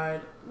of God.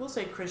 We'll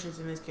say Christians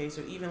in this case,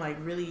 or even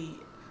really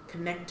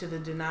connected to the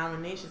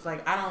denominations.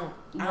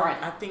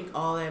 I think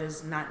all that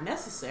is not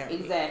necessary.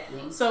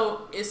 Exactly.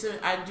 So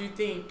I do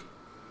think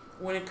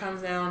when it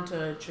comes down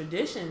to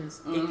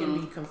traditions, it can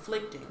be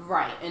conflicting.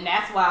 Right. And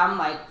that's why I'm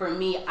for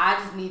me, I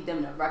just need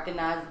them to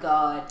recognize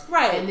God.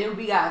 Right. And then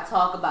we gotta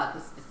talk about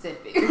the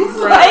specifics.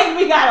 Right.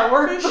 We gotta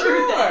work For through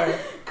sure. that.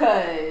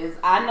 Cause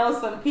I know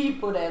some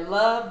people that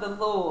love the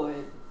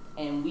Lord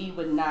and we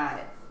would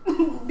not.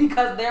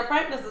 Because their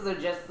practices are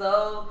just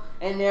so,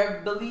 and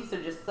their beliefs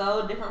are just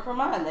so different from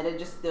mine that it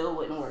just still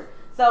wouldn't work.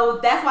 So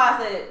that's why I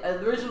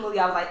said originally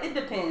I was it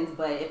depends,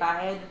 but if I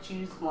had to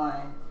choose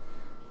one,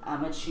 I'm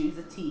gonna choose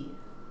a T.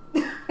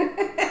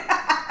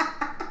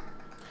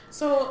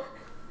 So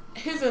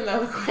here's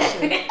another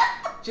question,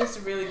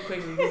 just really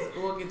quickly, because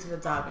we'll get to the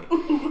topic.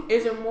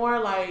 Is it more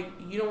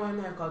you don't want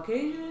him to have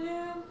Caucasian in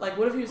him? What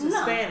if he was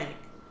Hispanic?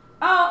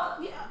 Oh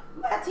yeah,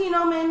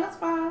 Latino man, that's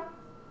fine.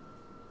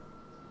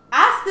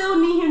 I still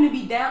need him to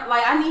be down.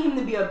 I need him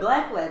to be a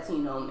black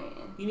Latino man.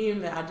 You need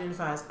him to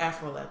identify as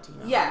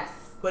Afro-Latino. Yes.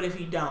 But if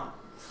you don't?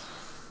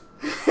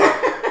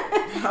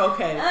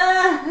 Okay.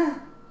 I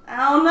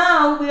I don't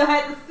know. We'll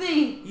have to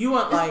see. You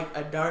want like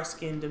a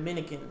dark-skinned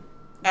Dominican.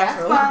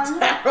 That's fine.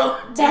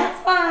 That's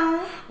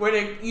fine.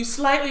 Where you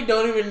slightly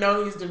don't even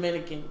know he's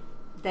Dominican.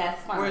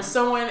 That's fine. Where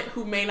someone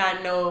who may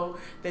not know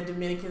that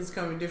Dominicans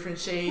come in different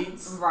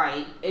shades.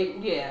 Right.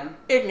 Yeah.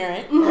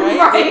 Ignorant. Right?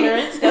 Right.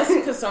 Ignorance. That's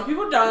because some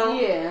people don't.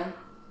 Yeah.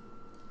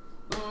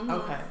 Mm-hmm.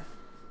 Okay.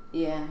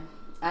 Yeah.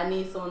 I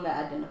need someone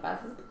that identifies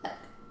as black.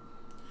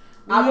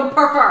 I would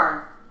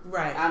prefer.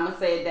 Right. I'm going to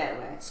say it that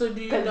way. So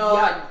do you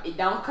know... It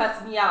don't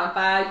cuss me out in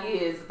 5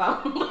 years if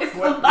I'm with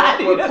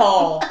somebody. With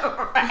Paul.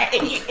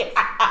 Right.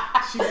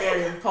 She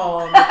married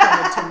Paul and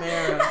becoming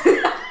Tamara.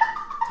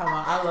 Talking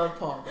about, I love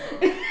Paul though.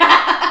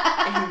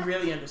 And he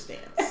really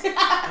understands.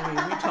 I mean,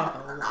 we talk a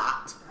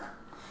lot.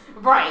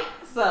 Right.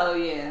 So,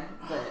 yeah.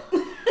 But...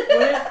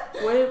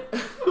 What if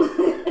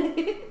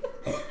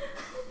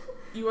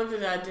you want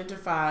them to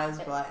identify as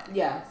black?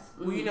 Yes.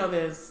 Well, you know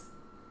there's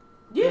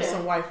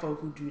some white folk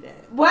who do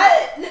that.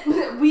 What?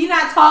 We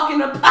not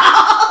talking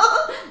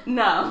about...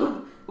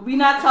 No. We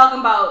not talking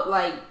about,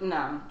 like,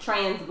 no.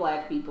 Trans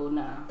black people,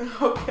 no.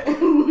 Okay.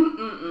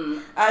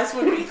 Mm-mm. I just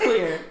want to be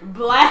clear.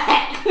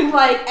 Black.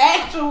 Like,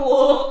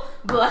 actual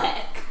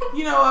black.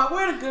 You know what?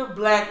 Where the good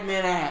black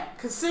men at?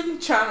 Because Sydney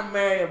trying to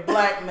marry a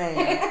black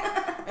man.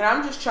 And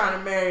I'm just trying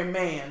to marry a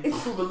man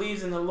who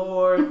believes in the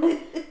Lord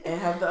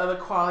and have the other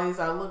qualities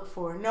I look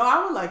for. No,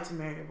 I would like to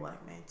marry a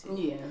black man too.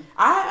 Yeah.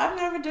 I've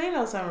never dated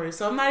on somebody,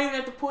 so I'm not even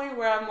at the point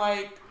where I'm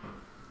like,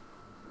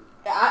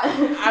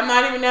 I'm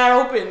not even that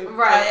open.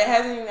 Right. It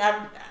hasn't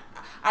even,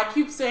 I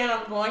keep saying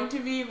I'm going to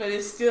be, but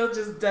it still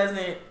just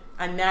doesn't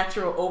a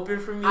natural open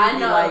for me to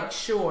be like,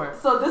 sure.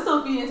 So this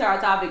will feed into our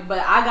topic, but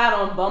I got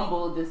on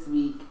Bumble this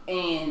week,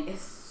 and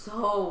it's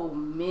so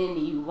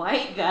many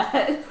white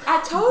guys.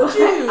 I told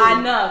you. I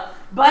know.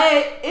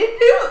 But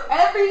if you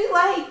every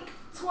like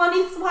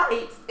 20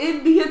 swipes,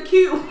 it'd be a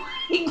cute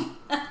white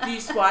guy. Do you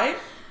swipe?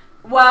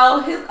 Well,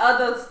 his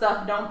other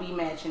stuff don't be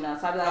matching up.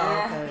 So I'd be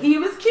like, okay. He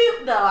was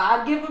cute though.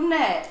 I'll give him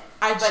that.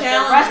 But the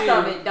rest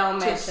of it don't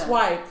to match up.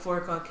 swipe for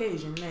a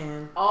Caucasian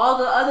man. All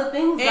the other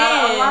things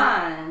gotta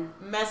align.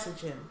 Message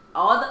him.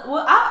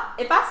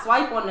 If I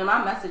swipe on them,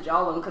 I message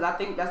all of them because I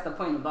think that's the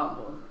point of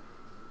Bumble.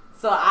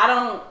 So I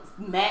don't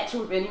match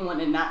with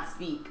anyone and not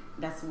speak.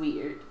 That's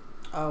weird.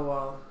 Oh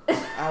well,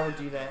 I would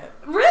do that.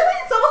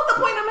 Really? So what's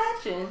the point of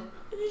matching?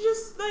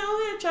 They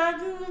only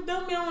attractive.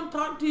 Don't mean I want to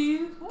talk to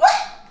you. What?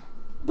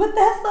 But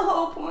that's the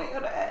whole point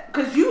of that.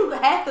 Because you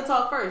have to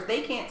talk first.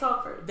 They can't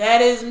talk first.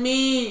 That is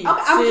me,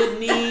 okay,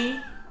 Sydney.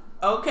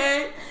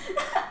 Okay?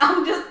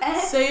 I'm just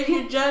asking. Save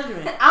your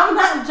judgment. I'm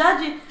not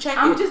judging.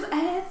 I'm just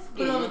asking.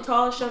 Put on the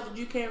tallest shelf that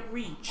you can't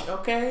reach,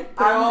 okay?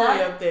 Put it all the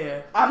way up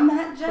there. I'm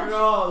not judging. Put it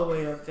all the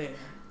way up there.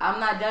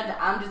 I'm not judging.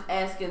 I'm just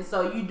asking.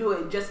 So you do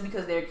it just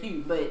because they're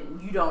cute, but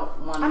you don't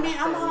want to. I mean,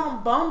 I'm not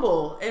on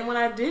Bumble. And when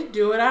I did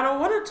do it, I don't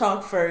want to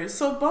talk first.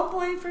 So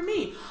Bumble ain't for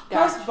me.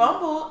 Plus,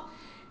 Bumble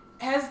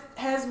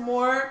has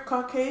more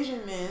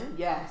Caucasian men.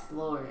 Yes,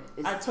 Lord.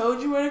 I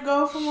told you where to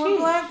go for more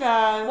black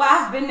guys. Well,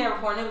 I've been there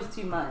before and it was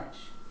too much.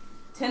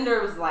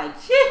 Tinder was like,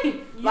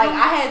 like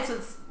I had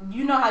to,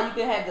 you know how you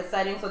could have the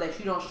setting so that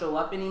you don't show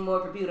up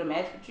anymore for people to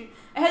match with you?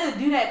 I had to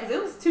do that because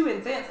it was too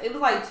intense. It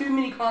was like too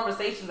many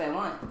conversations at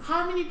once.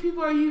 How many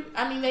people are you?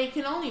 I mean, they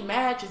can only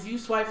match if you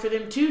swipe for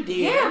them too,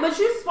 dear. Yeah, but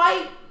you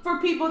swipe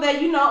for people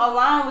that, you know,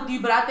 align with you.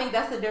 But I think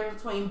that's the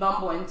difference between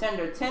Bumble and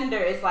Tinder. Tinder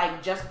is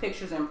like just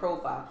pictures and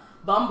profile.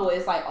 Bumble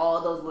is like all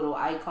those little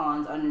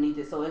icons underneath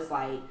it. So it's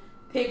like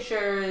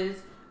pictures,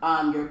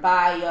 your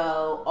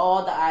bio,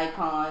 all the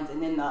icons,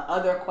 and then the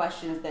other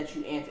questions that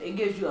you answer. It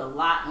gives you a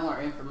lot more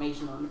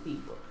information on the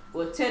people.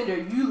 With Tinder,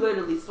 you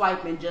literally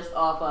swiping just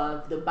off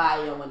of the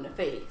bio and the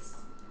face.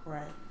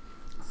 Right.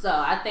 So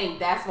I think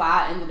that's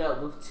why I ended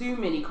up with too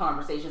many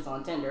conversations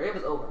on Tinder. It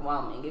was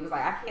overwhelming. It was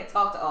like, I can't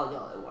talk to all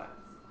y'all at once.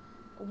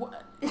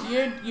 What?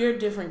 You're a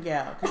different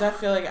gal, because I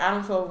feel like I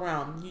don't feel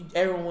overwhelmed.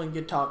 Everyone wouldn't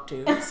get talked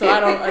to, so I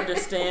don't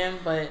understand.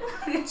 But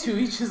to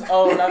each his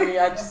own. I mean,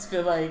 I just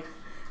feel like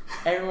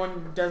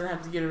everyone doesn't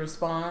have to get a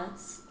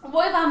response.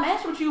 Well, if I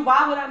match with you,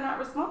 why would I not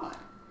respond?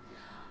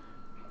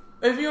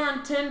 If you're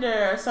on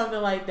Tinder or something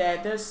like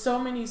that, there's so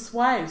many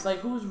swipes. Like,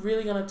 who's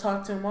really gonna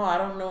talk to them all? I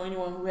don't know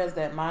anyone who has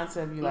that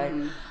mindset of you like,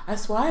 I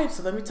swiped,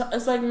 so let me talk.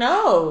 It's like,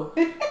 no,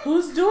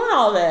 who's doing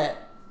all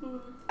that?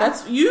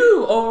 That's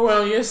you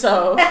overwhelm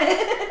yourself.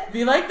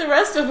 Be like the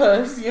rest of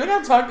us. You don't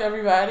gotta talk to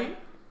everybody.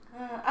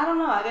 I don't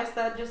know. I guess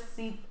I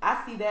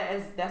see that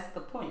as that's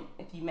the point.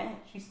 If you match,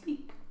 you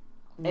speak.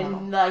 No.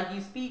 And like you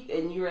speak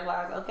and you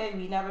realize, okay,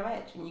 we never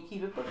match, and you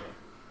keep it pushing.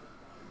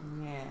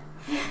 Yeah.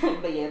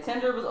 But yeah,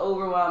 Tinder was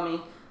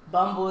overwhelming.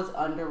 Bumble is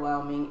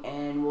underwhelming,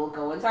 and we'll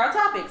go into our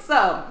topic.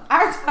 So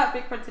our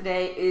topic for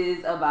today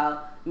is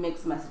about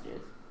mixed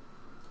messages.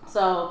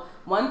 So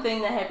one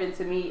thing that happened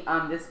to me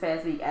this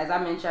past week, as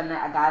I mentioned,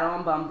 I got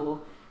on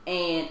Bumble,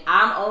 and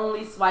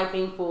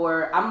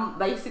I'm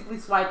basically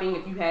swiping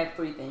if you have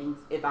three things.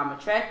 If I'm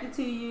attracted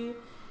to you,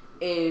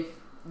 if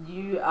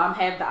you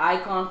have the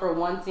icon for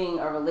wanting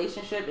a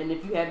relationship, and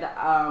if you have the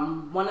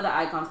one of the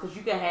icons, because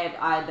you can have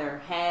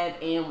either have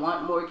and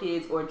want more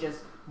kids or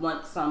just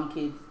want some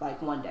kids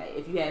like one day.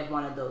 If you have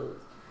one of those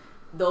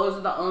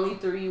are the only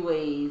 3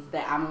 ways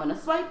that I'm gonna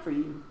swipe for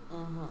you.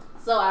 Mm-hmm.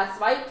 So I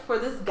swiped for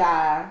this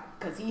guy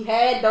because he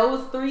had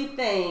those 3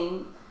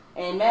 things.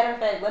 And matter of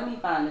fact, let me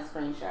find the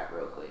screenshot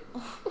real quick,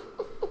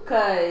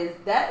 cause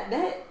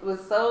that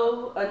was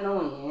so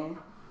annoying.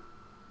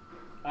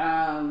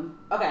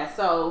 Okay,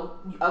 so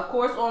of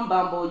course on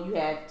Bumble you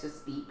have to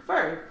speak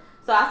first.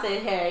 So I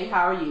said, hey,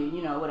 how are you?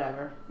 You know,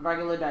 whatever,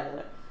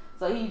 regular.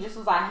 So he just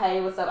was like,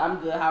 hey, what's up? I'm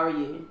good. How are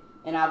you?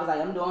 And I was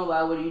like, I'm doing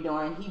well. What are you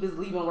doing? He was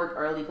leaving work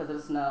early because of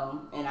the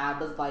snow, and I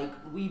was like,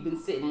 we've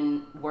been sitting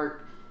in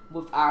work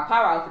with our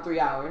power out for 3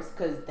 hours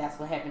because that's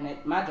what happened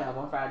at my job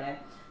on Friday.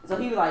 So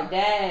he was like,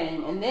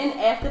 dang. And then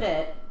after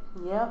that,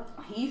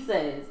 he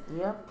says,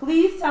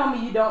 please tell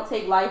me you don't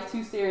take life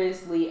too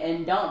seriously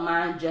and don't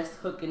mind just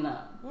hooking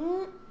up.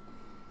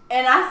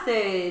 And I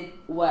said,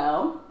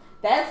 well,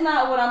 that's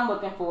not what I'm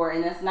looking for,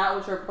 and that's not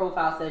what your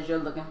profile says you're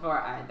looking for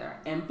either.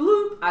 And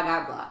bloop, I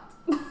got blocked.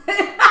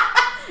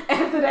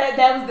 After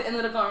that was the end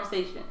of the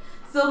conversation.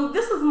 So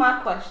this is my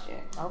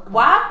question. Okay.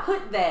 Why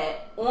put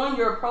that on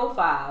your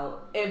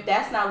profile if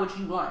that's not what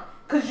you want?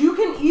 Because you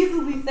can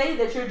easily say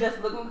that you're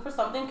just looking for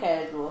something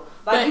casual.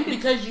 Like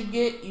because you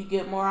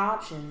get more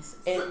options.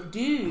 And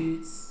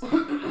dudes,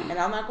 and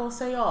I'm not going to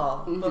say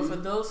all, but for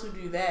those who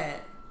do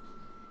that,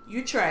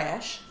 you're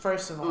trash,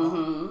 first of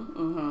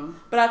all.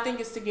 But I think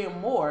it's to get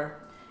more.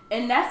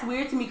 And that's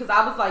weird to me because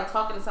I was like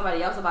talking to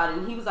somebody else about it,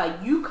 and he was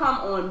like, you come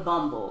on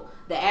Bumble,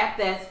 the app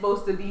that's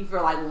supposed to be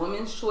for like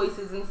women's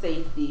choices and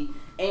safety,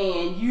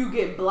 and you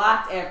get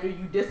blocked after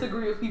you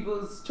disagree with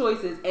people's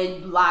choices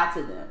and you lie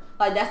to them.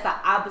 Like, that's the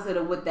opposite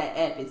of what that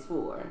app is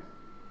for.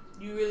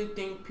 You really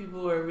think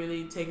people are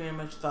really taking that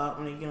much thought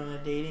when they get on a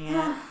dating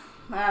app?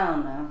 I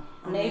don't know.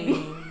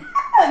 Maybe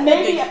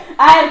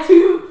I have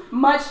too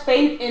much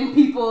faith in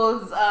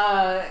people's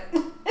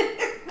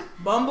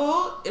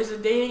Bumble is a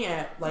dating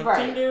app, like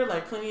Tinder,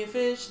 like Plenty of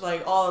Fish,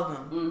 like all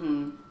of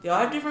them. They all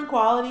have different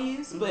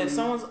qualities, but if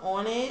someone's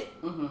on it,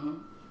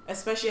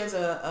 especially as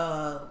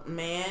a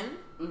man,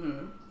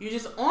 you're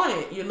just on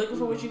it. You're looking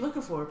for what you're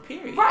looking for,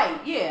 period. Right,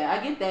 yeah,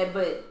 I get that,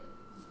 but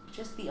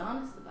just be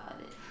honest about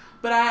it.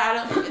 But I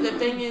don't. The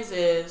thing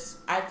is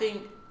I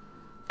think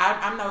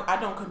I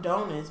don't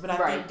condone this, but I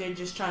think they're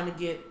just trying to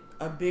get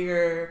a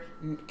bigger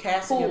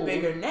casting, a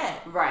bigger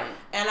net. Right.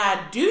 And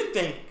I do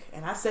think,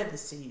 and I said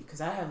this to you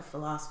because I have a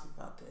philosophy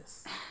about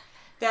this,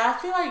 that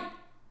I feel like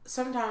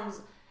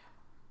sometimes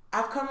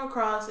I've come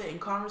across it in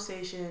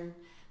conversation,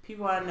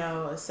 people I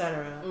know,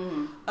 etc.,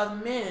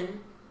 of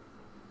men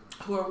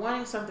who are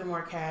wanting something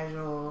more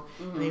casual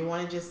and they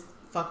want to just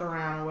fuck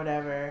around or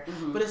whatever.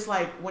 But it's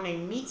like when they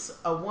meet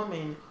a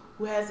woman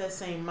who has that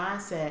same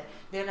mindset,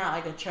 they're not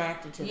like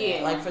attracted to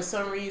that. Like for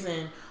some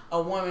reason,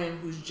 a woman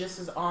who's just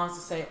as honest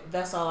to say,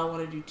 that's all I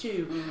want to do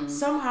too,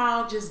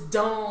 somehow just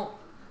don't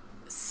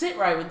sit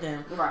right with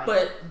them.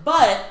 Right.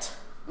 But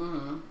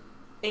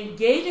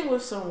engaging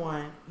with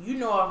someone, you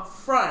know up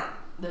front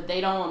that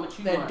they don't want what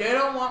you want. That they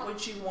don't want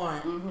what you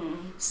want.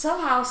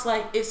 Somehow it's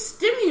like it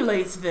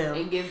stimulates them.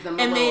 It gives them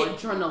a little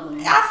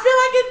adrenaline. I feel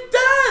like it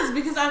does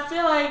because I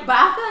feel like... But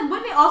I feel like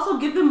wouldn't it also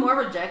give them more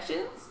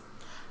rejections?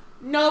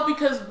 No,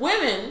 because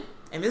women,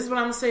 and this is what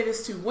I'm going to say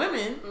this to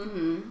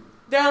women,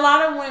 there are a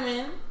lot of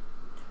women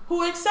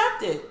who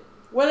accept it.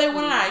 Whether they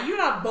want or not. You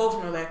and I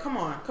both know that. Come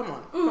on.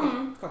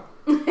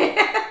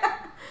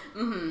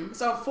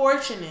 It's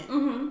unfortunate.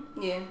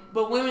 Yeah.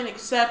 But women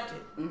accept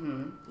it.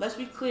 Let's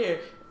be clear.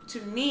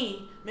 To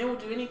me, men will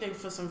do anything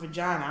for some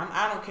vagina.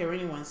 I don't care what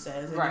anyone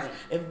says. Right.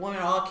 If women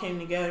all came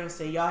together and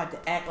say, y'all have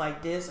to act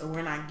like this or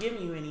we're not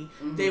giving you any,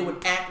 they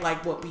would act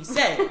like what we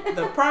say.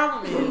 The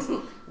problem is,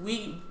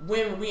 we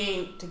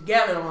ain't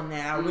together on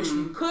that. I wish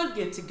we could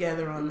get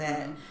together on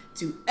that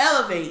to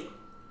elevate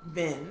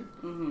men.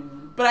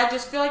 But I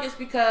just feel like it's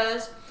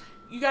because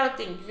you gotta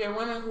think, there are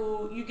women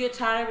who you get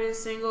tired of being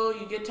single,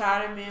 you get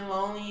tired of being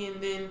lonely,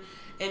 and then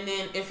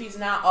if he's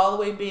not all the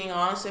way being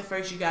honest at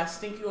first, you guys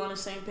think you're on the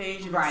same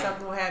page, and then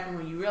something will happen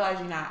when you realize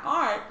you're not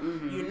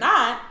you're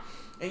not,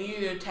 and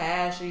you're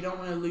attached, and you don't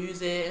want to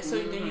lose it, and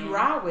so then you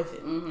ride with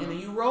it, and then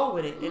you roll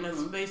with it in a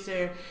space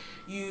there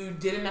you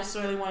didn't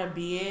necessarily want to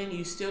be in,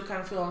 you still kind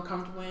of feel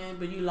uncomfortable in,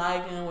 but you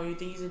like him, or you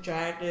think he's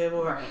attractive,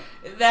 or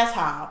that's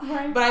how.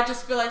 But I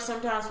just feel like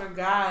sometimes for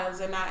guys,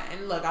 and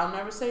look, I'll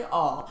never say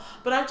all,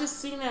 but I've just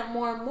seen that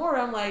more and more.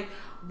 I'm like,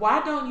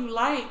 why don't you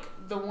like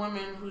the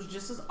woman who's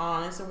just as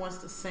honest and wants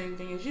the same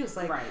thing as you? It's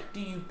like,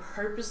 do you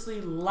purposely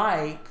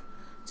like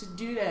to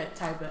do that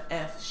type of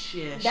F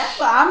shit? That's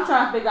what I'm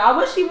trying to figure out. I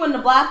wish he wouldn't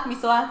have blocked me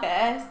so I could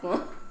ask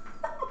him.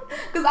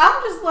 Because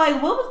I'm just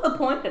like, what was the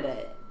point of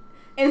that?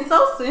 And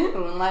so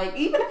soon, like,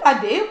 even if I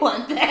did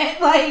want that,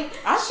 like,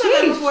 I said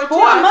that before too.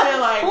 I feel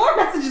like 4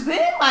 messages in,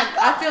 like,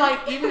 I feel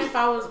like even if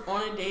I was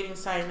on a dating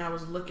site and I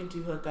was looking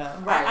to hook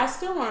up, I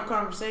still want a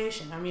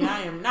conversation. I mean,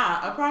 I am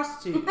not a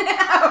prostitute.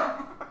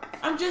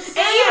 I'm just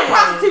saying. And even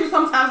prostitutes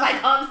sometimes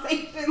like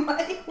conversation,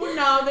 like. Well,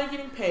 no, they're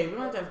getting paid. We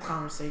don't have to have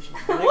conversations.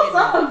 Well,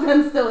 some of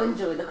them still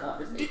enjoy the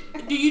conversation.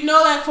 Do you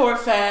know that for a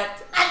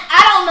fact? I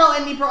I don't know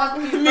any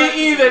prostitutes.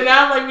 Me either.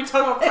 Now, like, we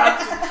talking about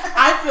prostitutes.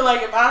 I feel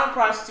like if I'm a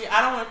prostitute,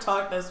 I don't want to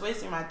talk that's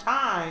wasting my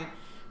time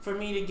for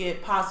me to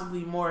get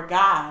possibly more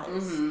guys.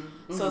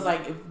 Mm-hmm. So it's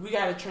like, if we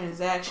got a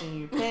transaction,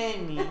 you're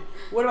paying me.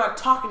 What am I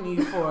talking to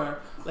you for?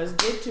 Let's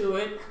get to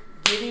it.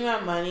 Give me my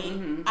money.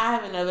 Mm-hmm. I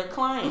have another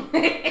client.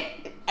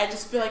 I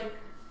just feel like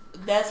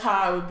that's how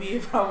I would be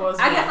if I was.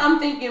 I guess I'm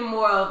thinking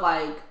more of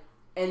like,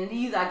 and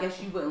these, I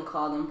guess you wouldn't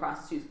call them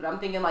prostitutes, but I'm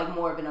thinking like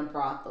more of in a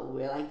brothel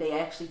where like they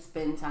actually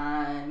spend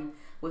time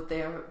with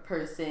their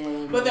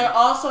person. But they're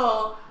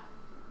also,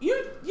 you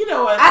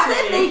know what? I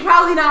said they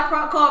probably not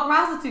called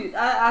prostitutes.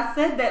 I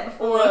said that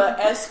before. Or an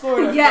escort,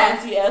 or yes,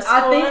 fancy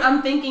escort.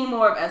 I'm thinking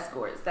more of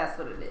escorts. That's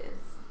what it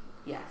is.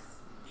 Yes.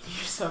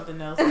 You're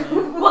something else,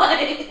 man. What?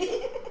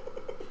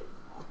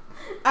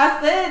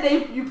 I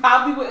said you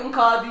probably wouldn't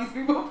call these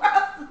people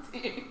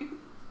prostitutes.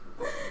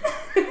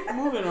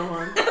 Moving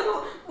on.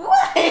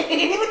 What?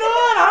 Moving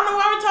on. I don't know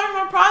why we're talking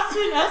about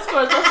prostitute and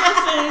escorts. That's what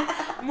I'm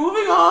saying.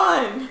 Moving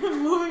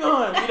on. Moving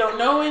on. We don't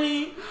know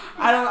any.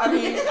 I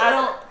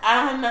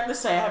have nothing to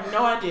say. I have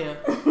no idea.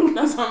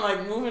 That's why I'm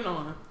like, moving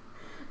on.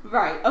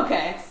 Right.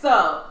 Okay.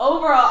 So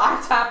overall,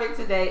 our topic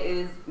today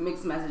is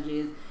mixed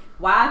messages.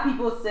 Why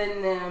people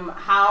send them,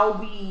 how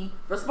we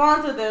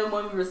respond to them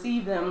when we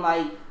receive them.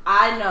 Like,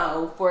 I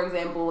know, for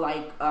example,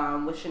 like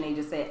what Shanae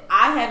just said,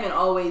 I haven't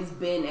always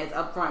been as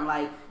upfront,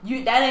 like,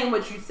 that ain't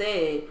what you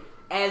said,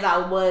 as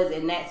I was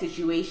in that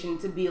situation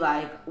to be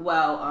like,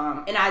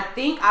 well, and I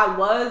think I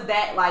was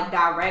that, like,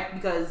 direct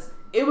because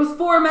it was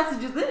 4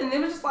 messages in and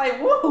it was just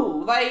like,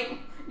 woo, like,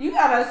 you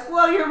gotta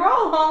slow your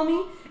roll,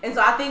 homie. And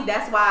so I think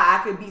that's why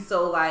I could be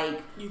so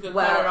like, you could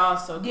cut it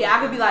off so quickly. Yeah, I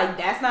could be like,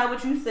 that's not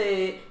what you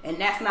said, and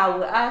that's not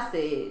what I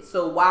said.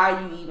 So why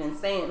are you even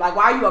saying, like,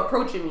 why are you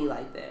approaching me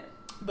like that?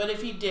 But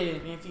if he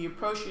didn't, if he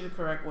approached you the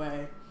correct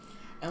way,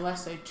 and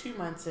let's say 2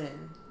 months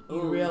in,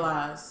 you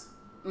realize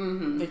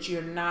that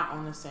you're not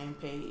on the same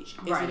page.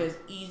 Is it as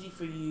easy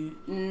for you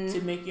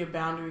to make your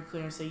boundary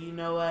clear and say, you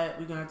know what,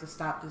 we're gonna have to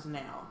stop this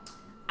now?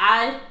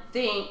 I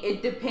think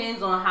it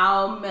depends on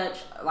how much,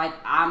 like,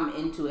 I'm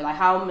into it. Like,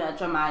 how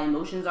much of my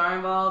emotions are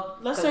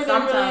involved. Let's say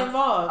they're really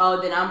involved.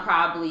 Oh, then I'm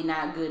probably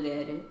not good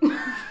at it.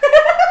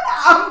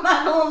 I'm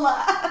not gonna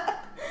lie.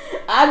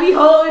 I be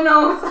holding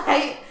on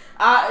tight.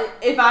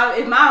 If my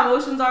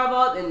emotions are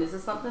involved, and this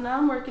is something that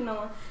I'm working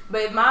on,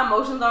 but if my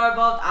emotions are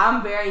involved,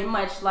 I'm very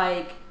much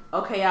like,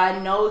 okay, I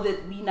know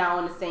that we not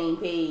on the same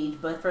page,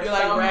 but for you're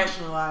like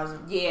rationalizing.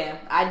 Yeah,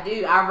 I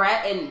do.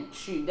 And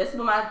shoot, this is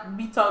when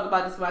we talk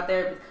about this with my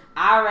therapist.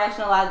 I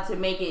rationalize it to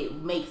make it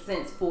make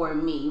sense for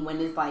me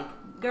when it's like,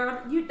 girl,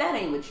 that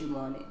ain't what you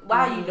wanted.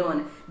 Why are you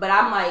doing it? But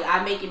I'm like,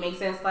 I make it make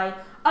sense. Like,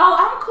 oh,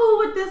 I'm cool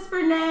with this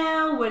for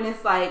now. When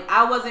it's like,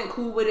 I wasn't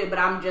cool with it, but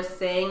I'm just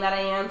saying that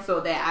I am so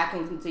that I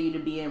can continue to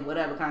be in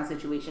whatever kind of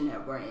situation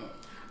that we're in.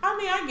 I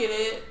mean, I get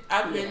it.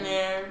 I've been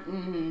there.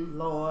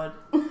 Lord.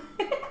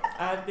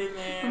 I've been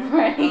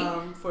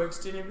there for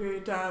extended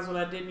period of times when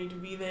I didn't need to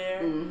be there.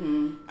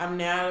 I'm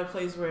now at a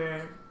place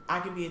where I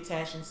can be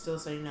attached and still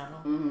say no.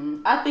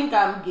 I think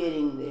I'm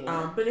getting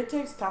there. But it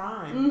takes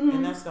time,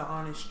 and that's the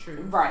honest truth.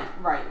 Right.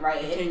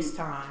 It takes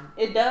time.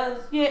 It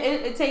does. Yeah,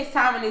 it takes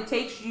time, and it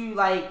takes you,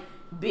 like,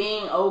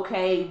 being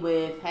okay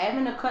with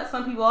having to cut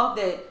some people off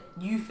that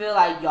you feel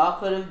like y'all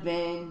could have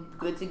been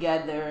good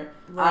together.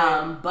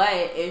 Right.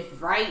 But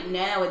if right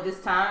now at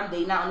this time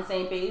they not on the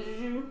same page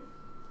as you,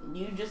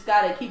 you just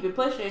gotta keep it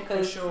pushing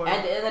because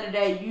at the end of the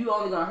day you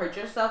only gonna hurt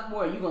yourself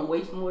more and you gonna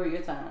waste more of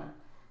your time.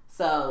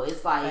 So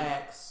it's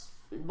like,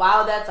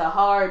 while that's a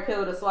hard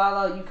pill to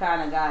swallow, you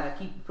kind of gotta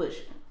keep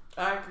pushing.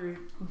 I agree.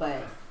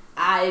 But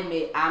I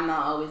admit I'm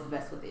not always the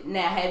best with it.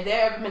 Now, have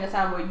there ever been a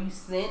time where you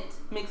sent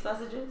mixed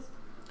messages?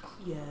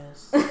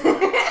 Yes.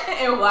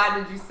 And why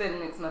did you send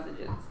mixed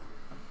messages?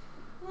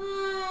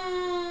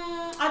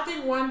 I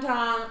think one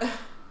time,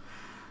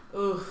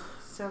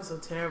 sounds so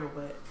terrible,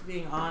 but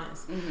being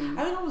honest, I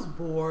think I was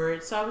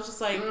bored, so I was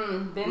just like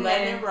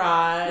letting it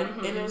ride,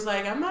 and it was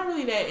like I'm not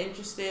really that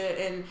interested,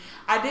 and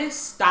I did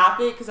stop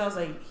it because I was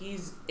like,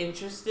 he's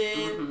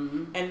interested,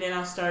 and then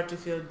I started to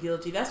feel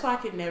guilty. That's why I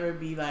could never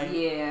be like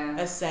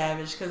a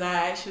savage, because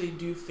I actually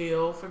do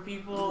feel for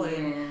people,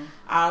 and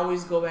I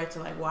always go back to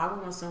like, well, I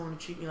would want someone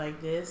to treat me like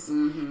this,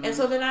 and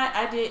so then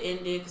I did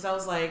end it because I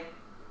was like,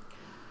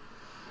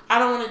 I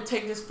don't want to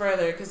take this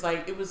further because,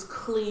 like, it was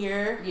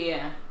clear.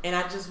 Yeah. And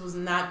I just was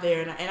not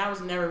there. And I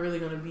was never really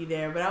going to be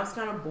there. But I was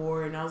kind of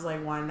bored. And I was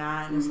like, why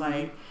not? And it's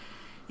like,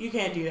 you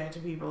can't do that to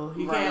people.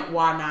 You can't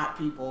why not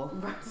people.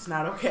 It's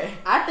not okay.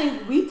 I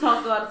think we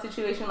talked about a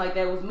situation like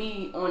that with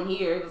me on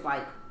here. It was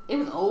like, it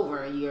was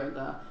over a year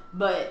ago.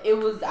 But it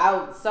was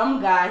out.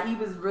 Some guy, he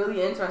was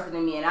really interested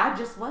in me. And I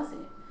just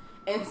wasn't.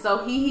 And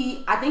so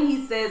I think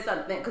he said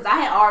something. Because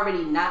I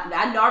already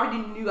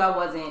knew I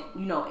wasn't,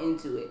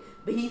 into it.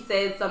 But he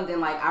said something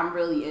like, I'm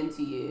really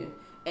into you.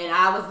 And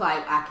I was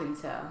like, I can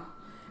tell.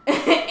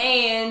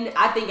 And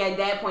I think at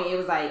that point, it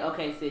was like,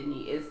 okay,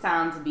 Sydney, it's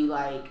time to be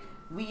like,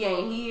 we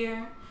ain't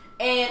here.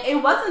 And it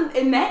wasn't,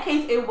 in that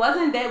case, it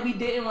wasn't that we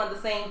didn't want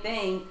the same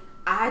thing.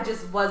 I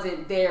just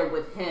wasn't there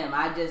with him.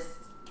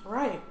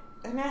 Right.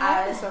 And that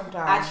happens sometimes.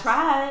 I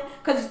tried.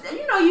 Because,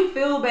 you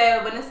feel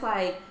bad when it's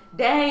like,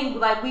 dang,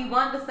 like, we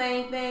want the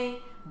same thing,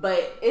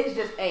 but it's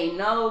just ain't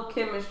no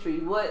chemistry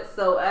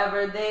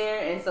whatsoever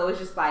there. And so it's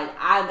just like,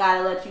 I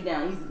gotta let you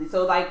down easily.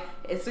 So, like,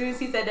 as soon as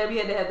he said that, we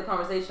had to have the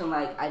conversation,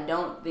 like, I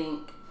don't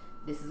think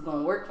this is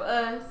gonna work for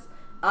us.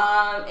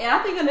 And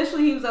I think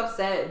initially he was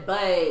upset,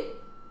 but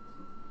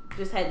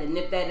just had to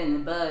nip that in the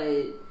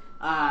bud.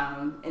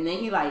 And then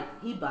he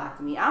blocked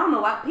me. I don't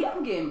know why.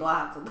 I'm getting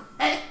blocked.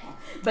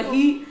 But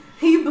he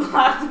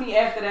blocked me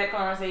after that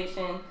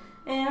conversation.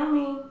 And I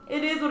mean,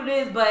 it is what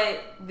it is.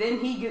 But then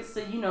he gets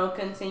to,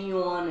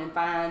 continue on and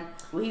find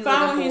what he's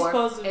looking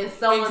for. And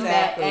someone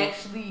that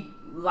actually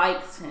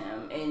likes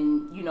him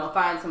and,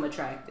 finds him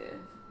attractive.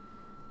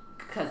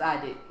 Because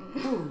I didn't.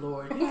 Oh,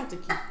 Lord. You have to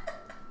keep...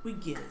 We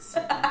get it,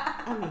 Sydney.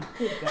 I mean,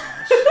 good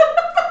gosh.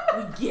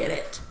 We get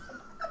it.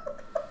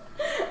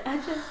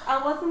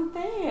 I wasn't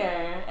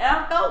there. And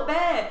I felt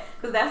bad.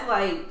 Because that's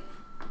like...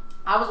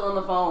 I was on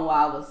the phone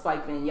while I was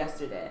swiping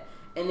yesterday.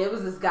 And there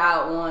was this guy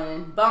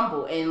on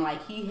Bumble. And,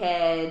 like, he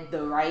had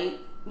the right...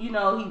 he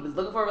was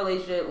looking for a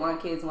relationship, 1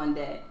 kids, 1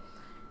 dad.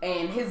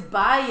 And his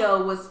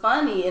bio was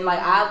funny. And, like,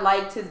 I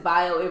liked his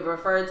bio. It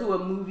referred to a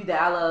movie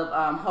that I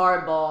love,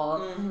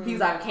 Hardball. Mm-hmm. He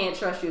was like, I can't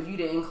trust you if you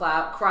didn't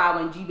cry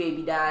when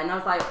G-Baby died. And I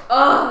was like,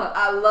 ugh,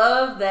 I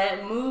love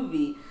that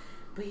movie.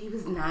 But he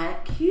was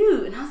not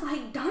cute. And I was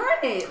like, darn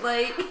it.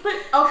 Like,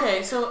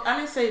 okay, so I'm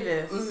going to say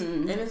this.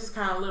 Mm-hmm. And this is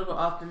kind of a little bit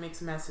off the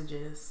mixed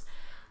messages.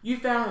 You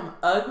found him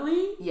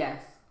ugly?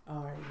 Yes. All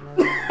right.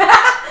 No.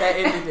 That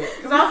ended it.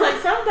 Because I was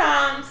like,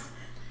 sometimes...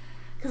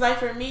 Because, like,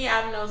 for me,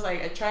 I've noticed, like,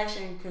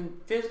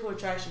 physical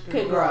attraction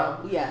can grow.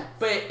 Yeah.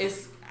 But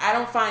I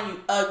don't find you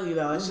ugly,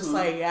 though. It's just,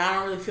 like, I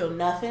don't really feel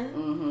nothing.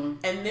 Mm-hmm.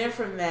 And then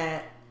from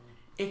that,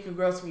 it can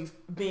grow to me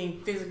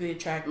being physically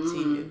attracted to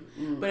you.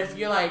 Mm-hmm. But if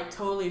you're, like,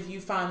 if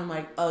you find them,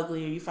 like,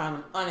 ugly or you find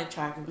them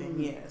unattractive, then,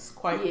 it's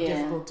quite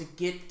difficult to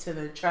get to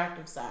the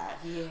attractive side.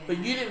 Yeah. But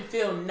you didn't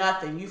feel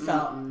nothing. You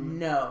felt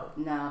no.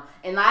 No.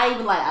 And I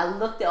even, like, I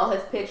looked at all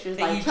his pictures,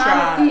 and like,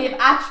 trying to see if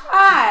I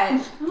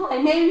tried.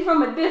 Like, maybe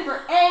from a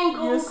different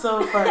angle. You're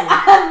so funny.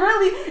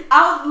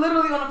 I was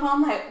literally on the phone,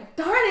 I'm like,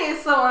 darn it,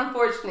 it's so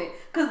unfortunate.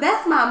 Because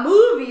that's my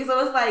movie.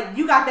 So it's like,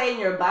 you got that in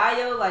your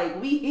bio, like,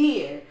 we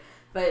here.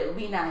 But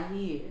we not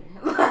here.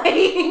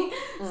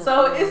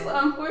 So it's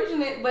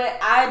unfortunate, but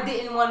I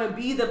didn't want to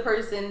be the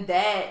person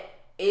that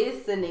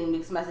is sending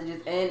mixed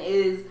messages and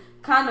is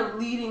kind of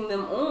leading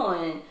them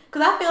on.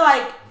 Because I feel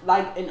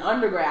like in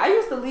undergrad, I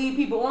used to lead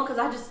people on because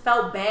I just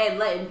felt bad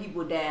letting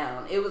people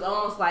down. It was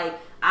almost like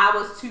I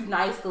was too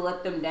nice to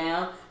let them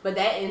down, but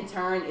that in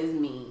turn is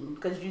mean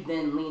because you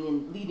then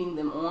leading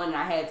them on, and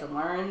I had to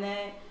learn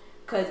that.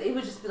 Because it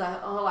would just be like,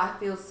 oh, I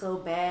feel so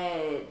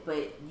bad.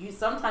 But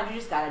sometimes you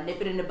just got to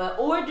nip it in the butt.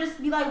 Or just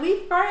be like, we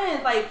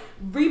friends. Like,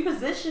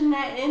 reposition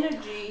that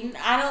energy.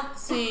 I don't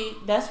see,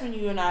 that's when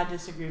you and I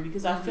disagree.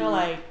 Because I feel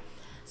like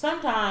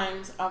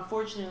sometimes,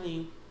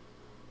 unfortunately,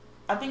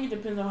 I think it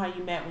depends on how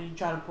you met when you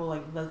try to pull,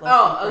 like, let's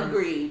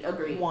agreed.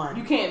 One.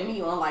 You can't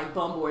meet on, like,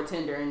 Bumble or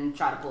Tinder and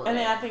try to pull it. And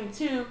then I think,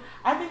 too,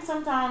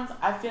 sometimes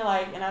I feel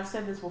like, and I've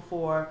said this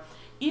before,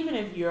 even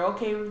if you're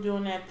okay with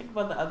doing that, think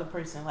about the other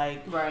person.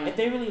 Like, if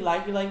they really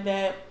like you like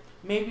that,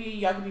 maybe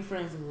y'all can be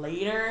friends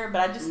later.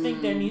 But I just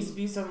think there needs to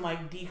be some,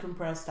 like,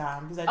 decompressed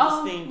time. Because I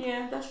just think...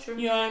 yeah, that's true.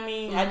 You know what I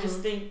mean? I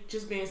just think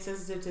just being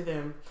sensitive to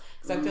them.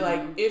 Because I feel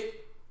like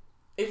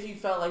if you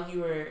felt like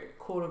you were,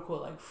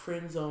 quote-unquote, like,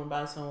 friend-zoned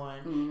by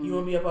someone, you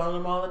want to be up on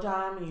them all the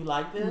time and you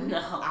like them? No.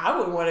 I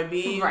wouldn't want to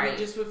be. Right. You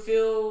just would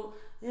feel...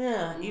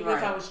 Yeah. Even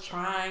if I was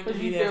trying to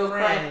be their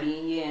friend.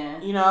 Crappy, yeah.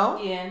 You know?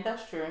 Yeah,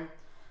 that's true.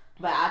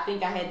 But I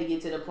think I had to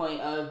get to the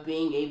point of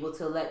being able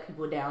to let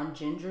people down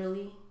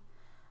gingerly.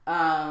 But,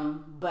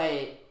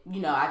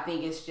 I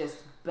think it's just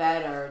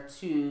better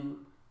to,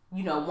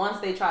 once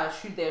they try to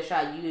shoot their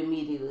shot, you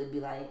immediately be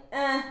like,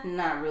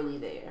 not really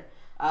there.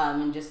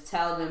 And just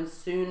tell them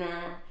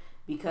sooner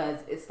because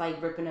it's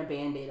like ripping a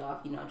Band-Aid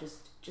off,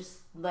 just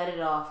let it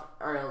off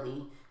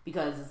early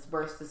because it's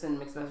worse to send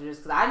mixed messages.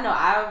 Because I know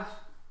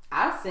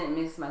I've sent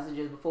mixed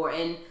messages before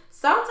and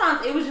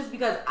sometimes it was just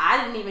because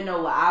I didn't even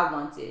know what I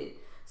wanted.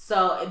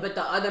 So, but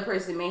the other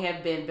person may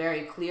have been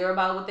very clear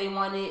about what they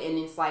wanted, and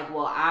it's like,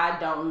 well, I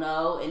don't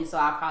know, and so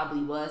I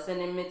probably was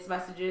sending mixed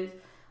messages.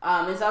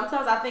 And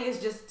sometimes I think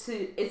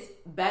it's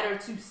better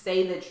to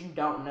say that you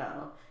don't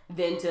know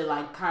than to,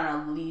 like, kind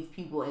of leave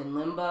people in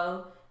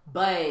limbo.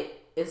 But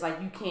it's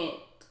like you can't,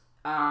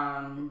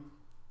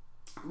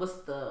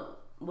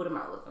 what am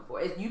I looking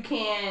for? You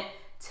can't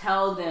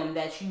tell them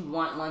that you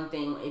want one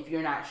thing if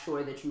you're not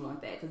sure that you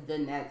want that, because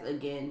then that's,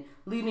 again,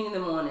 leading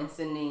them on and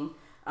sending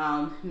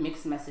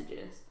mixed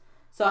messages.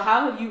 So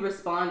how have you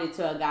responded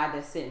to a guy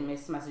that sent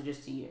mixed messages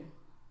to you?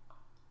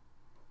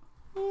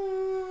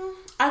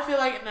 I feel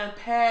like in the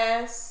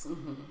past,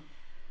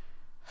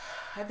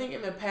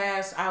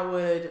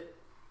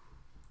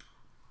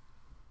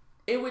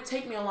 it would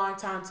take me a long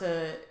time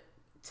to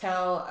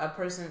tell a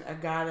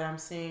guy that I'm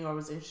seeing or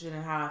was interested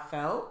in how I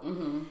felt.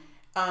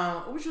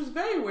 which was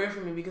very weird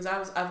for me because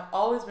I've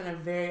always been a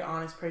very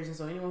honest person.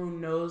 So anyone who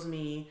knows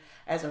me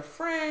as a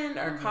friend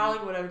or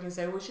colleague, whatever, can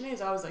say, well,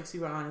 Shanae's always like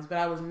super honest, but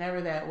I was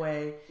never that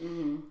way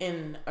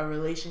in a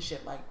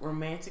relationship, like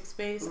romantic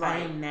space. Right.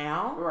 I am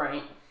now.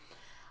 Right.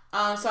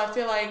 So I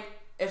feel like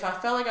if I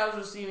felt like I was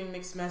receiving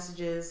mixed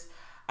messages,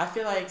 I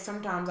feel like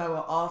sometimes I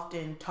will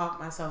often talk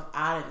myself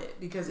out of it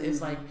because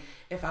it's like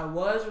if I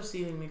was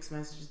receiving mixed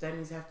messages, that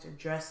means I have to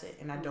address it,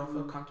 and I don't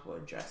feel comfortable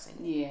addressing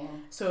it. Yeah.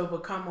 So it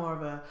become more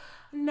of a,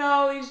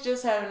 no, he's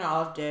just having an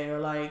off day, or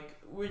like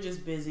we're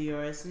just busy,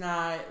 or it's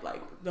not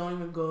like, don't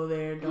even go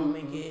there, don't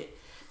make it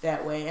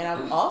that way. And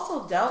I've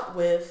also dealt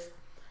with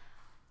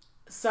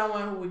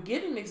someone who would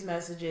get mixed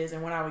messages,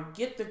 and when I would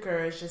get the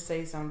courage to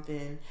say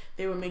something,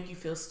 they would make you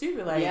feel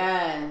stupid, like,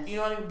 you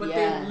know what I mean? But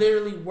they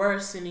literally were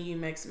sending you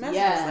mixed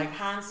messages. Like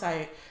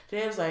hindsight,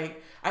 today was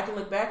like, I can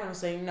look back and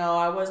say, no,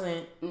 I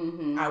wasn't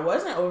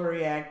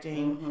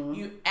overreacting.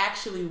 You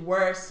actually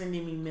were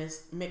sending me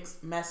mixed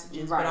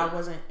messages, but I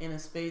wasn't in a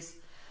space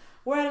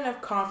where I didn't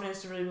have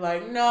confidence to really be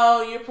like,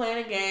 no, you're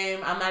playing a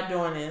game, I'm not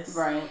doing this.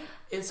 Right.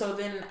 And so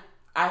then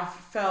I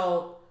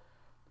felt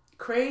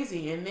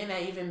crazy, and then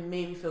that even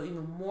made me feel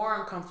even more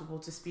uncomfortable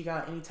to speak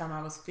out anytime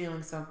I was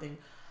feeling something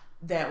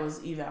that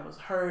was either I was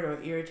hurt or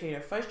irritated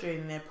or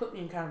frustrated, and that put me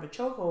in kind of a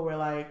chokehold where,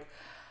 like,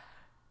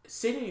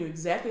 sending you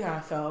exactly how I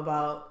felt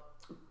about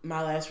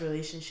my last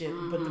relationship,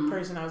 but the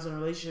person I was in a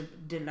relationship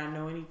did not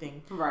know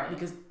anything. Right.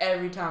 Because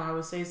every time I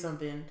would say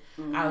something,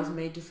 I was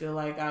made to feel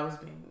like I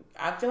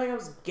feel like I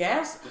was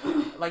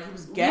like he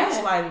was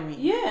gaslighting me.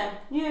 Yeah.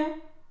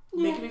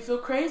 Making me feel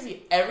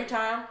crazy every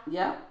time.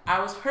 Yeah, I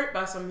was hurt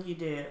by something he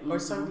did or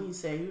something he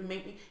said. He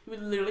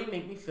would literally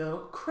make me feel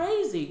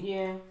crazy.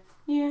 Yeah.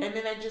 And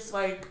then I just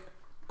like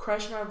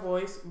crushed my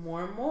voice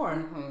more and more.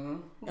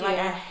 And like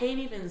I hate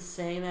even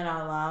saying that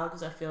out loud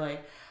because I feel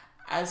like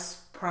I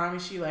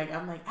promise you, like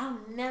I'm like I'll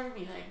never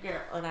be that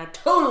girl, and I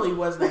totally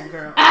was that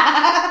girl.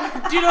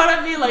 Do you know what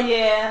I mean?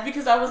 Like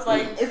because I was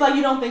like, it's like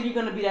you don't think you're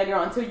gonna be that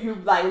girl until you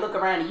like look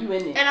around and you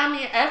in it. And I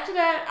mean after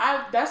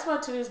that, that's why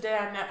to this day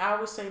I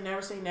would say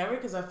never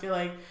because I feel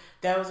like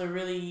that was a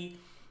really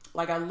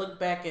like I look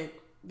back at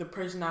the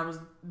person I was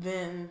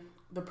then,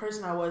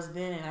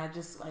 and I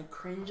just like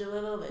cringe a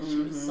little that she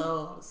was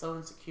so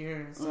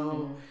insecure and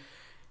so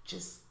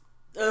just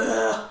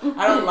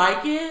I don't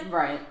like it.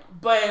 Right.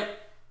 But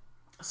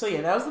so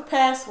yeah, that was the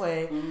past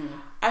way.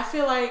 I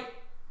feel like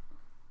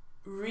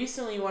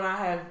recently when I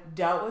have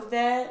dealt with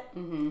that,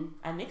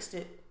 I nixed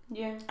it.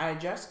 Yeah. I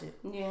addressed it.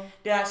 Yeah.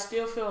 Did I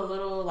still feel a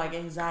little like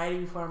anxiety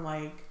before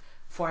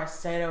I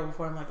said it, or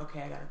before I'm like,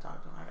 okay, I gotta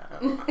talk to him.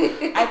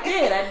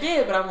 I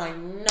did, but I'm like,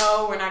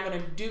 no, we're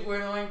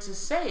going to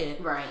say it.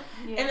 Right.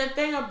 Yeah. And the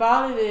thing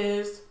about it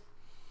is,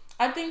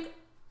 I think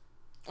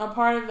a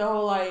part of the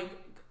whole like,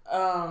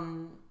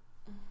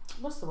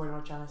 what's the word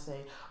I'm trying to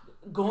say?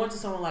 Going to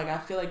someone like, I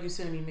feel like you're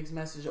sending me mixed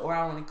messages, or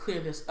I want to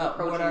clear this up.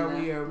 What are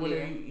we, or what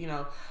are you,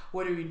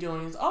 what are we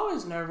doing? It's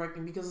always nerve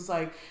wracking because it's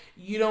like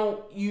you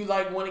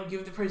like want to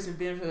give the person the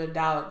benefit of the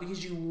doubt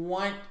because you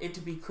want it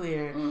to be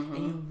clear and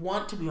you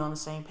want to be on the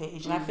same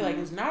page. And I feel like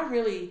it's not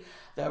really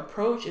the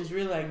approach. Is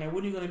really like, now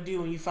what are you gonna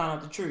do when you find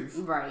out the truth?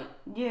 Right.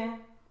 Yeah.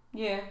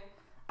 Yeah.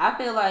 I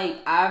feel like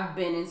I've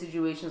been in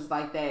situations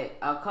like that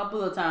a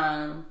couple of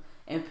times,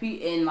 and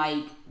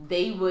like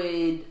they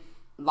would.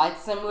 Like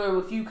similar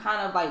with you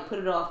kind of like put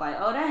it off like,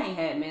 oh, that ain't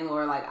happening,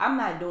 or like I'm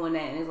not doing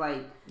that, and it's like,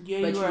 yeah,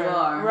 but you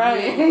are.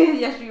 Right.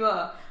 Yes, you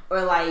are.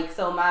 Or like,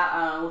 so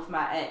my with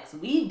my ex,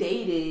 we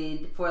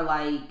dated for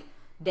like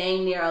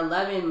dang near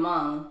 11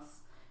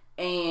 months,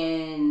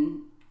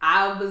 and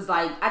I was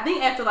like, I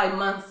think after like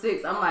month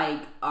 6, I'm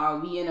like, are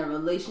we in a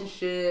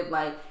relationship?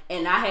 Like,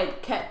 and I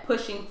had kept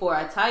pushing for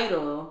a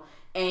title,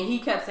 and he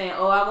kept saying,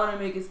 oh, I want to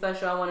make it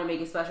special, I want to make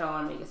it special, I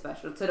want to make it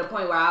special, to the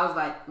point where I was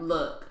like,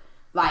 look,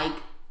 like,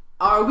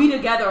 are we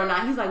together or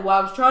not? He's like, well,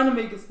 I was trying to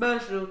make it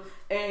special,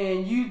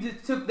 and you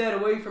just took that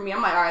away from me.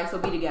 I'm like, all right, so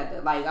be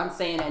together. Like, I'm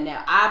saying that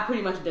now. I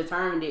pretty much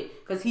determined it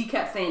because he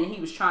kept saying that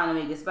he was trying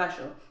to make it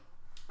special.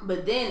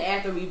 But then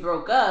after we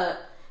broke up,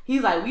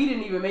 he's like, we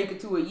didn't even make it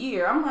to a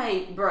year. I'm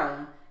like,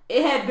 bruh,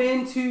 it had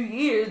been 2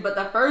 years, but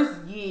the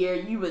first year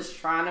you was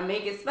trying to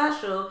make it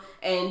special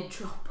and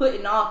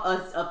putting off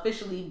us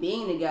officially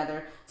being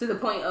together, to the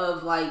point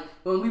of like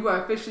when we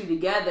were officially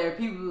together,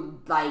 people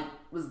like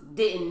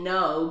didn't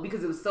know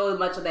because it was so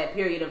much of that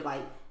period of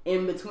like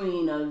in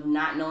between of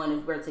not knowing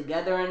if we're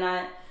together or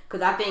not.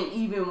 Because I think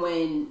even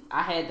when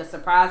I had the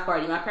surprise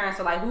party, my parents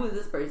were like, who is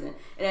this person?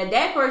 And at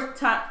that first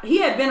time, he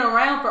had been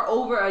around for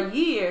over a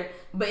year,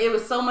 but it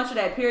was so much of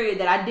that period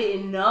that I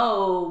didn't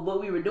know what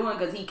we were doing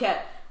because he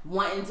kept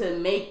wanting to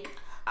make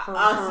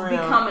us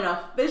become an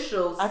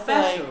official special.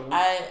 I feel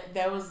like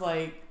that was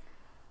like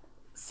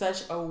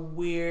such a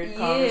weird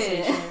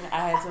conversation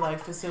I had to like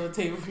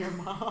facilitate with your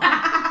mom.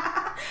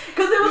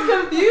 Because it was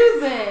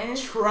confusing.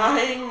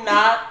 Trying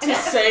not to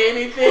say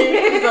anything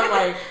because I'm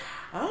like,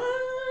 I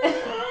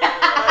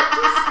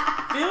just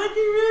feel like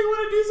you really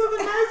want to do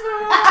something nice for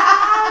her.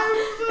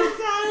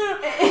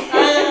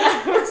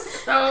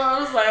 I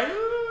was like,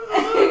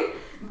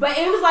 But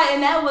it was like,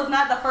 and that was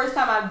not the first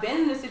time I've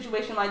been in a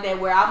situation like that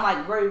where I'm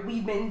like,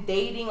 we've been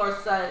dating or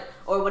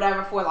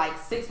whatever for like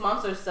 6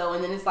 months or so,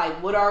 and then it's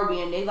like, what are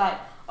we? And they like,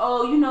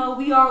 oh, you know,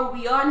 we are what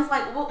we are, and it's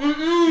like, well, what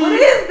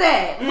is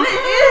that? What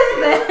is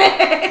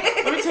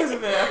that? Let me tell you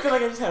something. I feel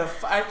like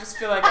I just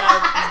feel like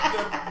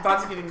I'm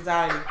about to get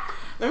anxiety.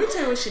 Let me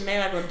tell you what Sinead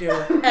not gonna deal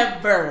with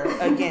ever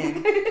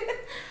again.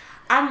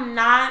 I'm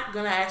not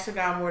gonna ask a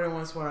guy more than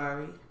once, what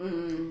are we?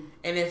 Mm-hmm.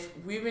 And if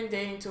we've been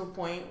dating to a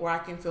point where I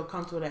can feel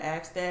comfortable to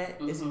ask that,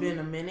 it's been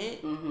a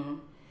minute. Mm-hmm.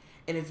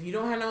 And if you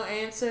don't have no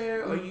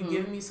answer or you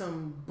give me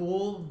some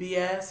bull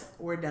BS,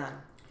 we're done.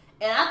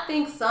 And I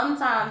think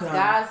sometimes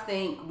guys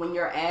think when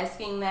you're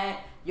asking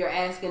that, you're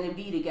asking to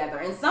be together.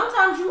 And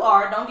sometimes you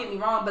are, don't get me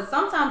wrong, but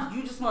sometimes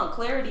you just want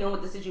clarity on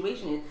what the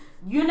situation is.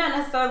 You're not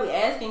necessarily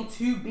asking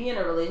to be in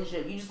a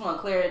relationship. You just want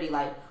clarity,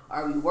 like,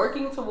 are we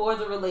working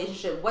towards a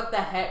relationship? What the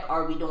heck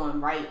are we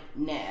doing right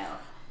now?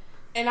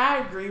 And I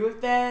agree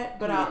with that,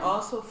 but I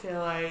also feel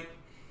like,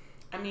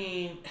 I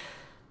mean,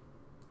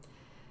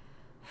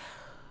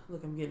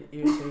 look, I'm getting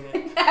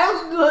irritated.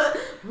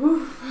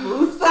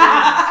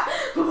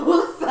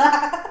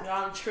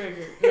 Y'all, I'm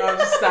triggered. Y'all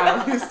just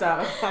stop.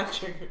 I'm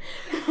triggered.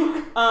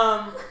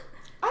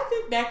 I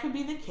think that could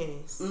be the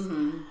case.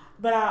 Mm-hmm.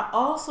 But I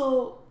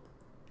also,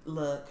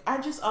 I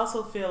just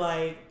also feel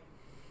like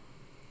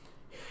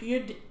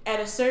you're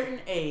at a certain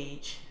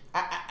age.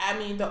 I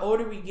mean, the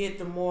older we get,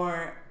 the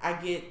more I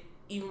get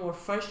even more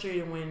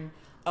frustrated when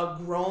a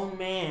grown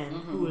man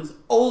who is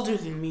older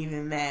than me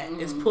than that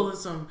is pulling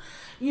some,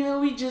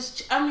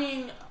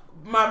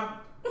 my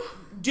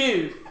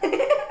dude,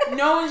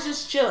 no one's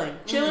just chilling.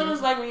 Chilling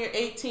is like when you're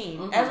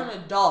 18. As an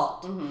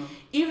adult,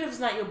 even if it's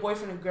not your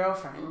boyfriend or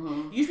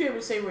girlfriend, you should be able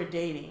to say we're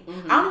dating.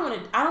 I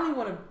don't even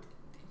want to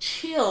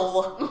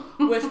chill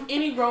with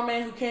any grown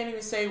man who can't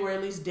even say we're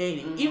at least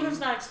dating, even if it's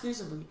not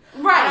exclusively.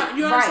 Right.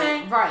 You know what I'm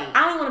saying? Right.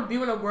 I don't want to be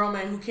with a grown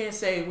man who can't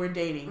say we're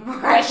dating.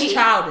 Right. It's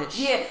childish.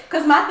 Yeah,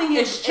 because my thing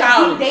is, if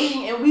we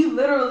dating and we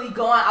literally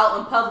going out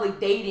in public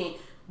dating,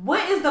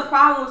 what is the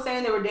problem with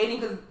saying that we're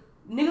dating? Because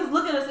niggas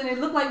look at us and it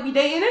look like we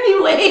dating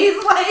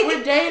anyways. Like,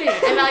 we're dating.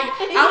 And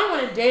I don't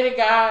want to date a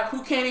guy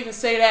who can't even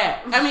say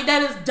that. I mean,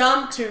 that is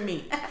dumb to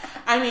me.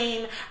 I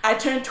mean, I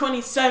turned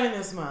 27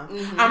 this month.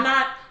 I'm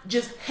not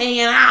just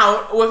hanging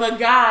out with a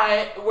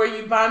guy where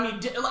you buy me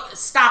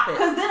stop it.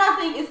 Because then I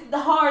think it's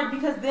hard,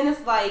 because then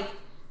it's like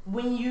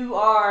when you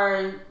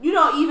are,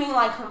 even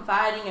like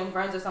confiding in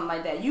friends or something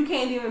like that, you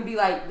can't even be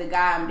like the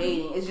guy I'm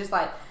dating. It's just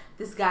like,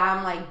 this guy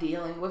I'm like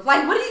dealing with.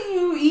 Like, what do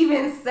you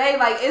even say?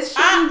 Like, it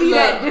shouldn't be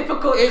that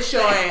difficult. It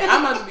sure ain't.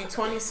 I'm about to be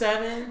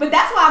 27. But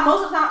that's why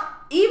most of the time,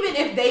 even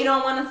if they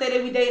don't want to say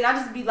that we dating, I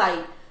just be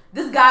like,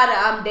 this guy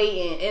that I'm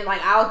dating, and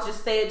like I'll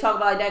just talk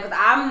about it like that, because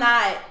I'm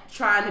not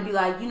trying to be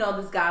like,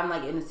 this guy I'm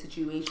like in a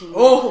situation.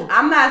 Oh,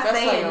 I'm not that's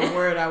saying like a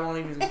word I won't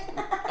even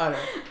utter.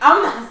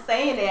 I'm not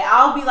saying that.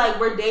 I'll be like,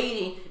 we're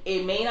dating.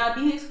 It may not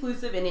be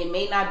exclusive and it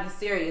may not be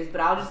serious,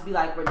 but I'll just be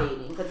like, we're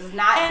dating, because it's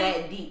not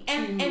that deep to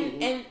me.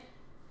 And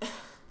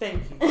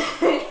thank you,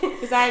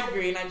 because I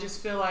agree, and I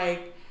just feel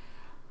like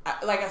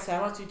I said,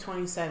 I'm about to be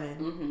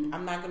 27.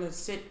 I'm not gonna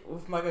sit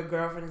with like a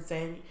girlfriend and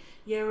say,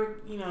 yeah,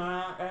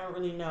 I don't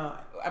really know.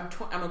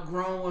 I'm a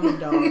grown woman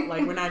though.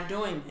 Like, we're not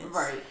doing this.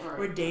 Right.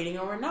 We're dating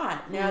or we're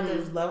not. Now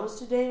there's levels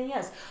to dating.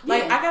 Yes.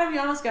 Like, I gotta be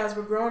honest, guys.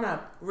 We're grown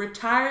up.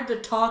 Retire the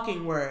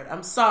talking word.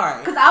 I'm sorry.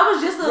 Because I was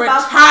just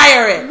about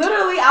retire it.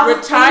 Literally, I was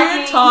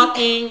retire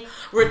talking.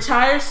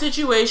 Retire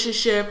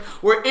situationship.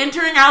 We're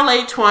entering our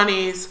late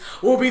 20s.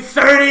 We'll be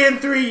 30 in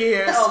 3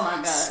 years. Oh my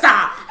god.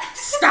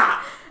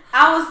 Stop.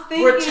 I was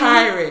thinking.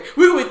 Retire it.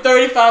 We will be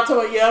 35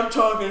 talking. Yeah, I'm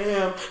talking to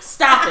him.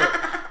 Stop it.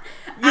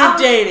 You're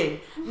dating.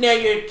 Now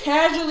you're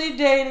casually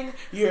dating.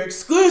 You're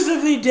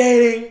exclusively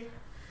dating.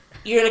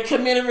 You're in a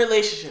committed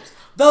relationships.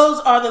 Those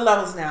are the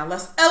levels now.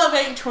 Let's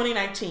elevate in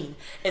 2019.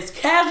 It's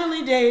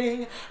casually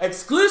dating,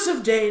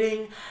 exclusive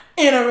dating,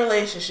 in a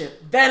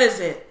relationship. That is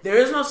it. There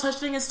is no such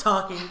thing as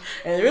talking,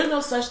 and there is no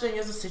such thing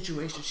as a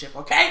situationship,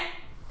 okay?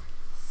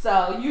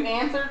 So you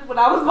answered what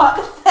I was about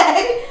to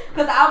say.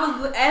 Because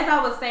as I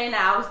was saying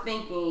that, I was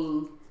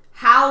thinking,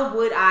 how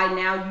would I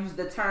now use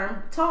the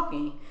term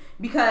talking?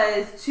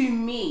 Because to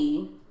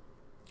me,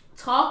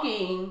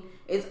 talking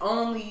is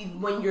only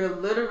when you're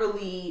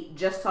literally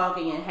just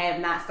talking and have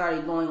not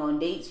started going on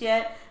dates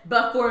yet.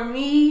 But for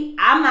me,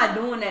 I'm not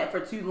doing that for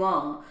too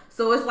long.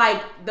 So it's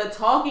like the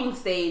talking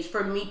stage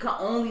for me can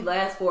only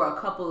last for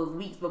a couple of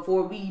weeks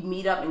before we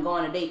meet up and go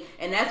on a date.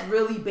 And that's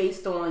really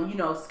based on,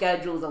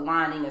 schedules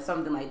aligning or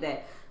something like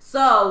that.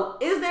 So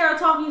is there a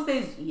talking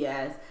stage?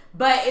 Yes.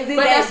 But is it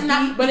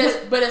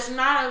it's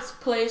not a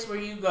place where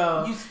you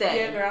go, you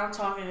stay. Yeah, girl, I'm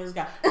talking to this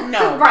guy.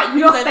 No. Right, you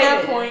don't stay. At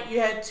that there. point,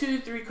 you had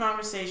 2-3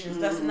 conversations.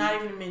 That's not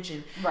even a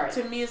mention. Right.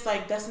 To me, it's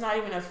like, that's not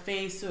even a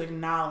phase to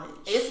acknowledge.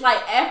 It's like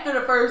after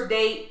the first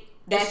date,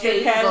 you're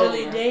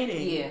casually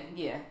dating.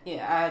 Yeah,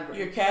 I agree.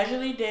 You're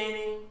casually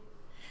dating,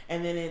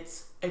 and then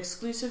it's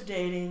exclusive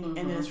dating,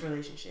 and then it's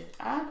relationship.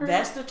 I agree.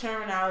 That's the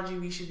terminology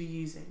we should be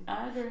using.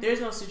 I agree. There's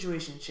no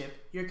situationship.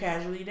 You're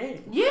casually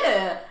dating.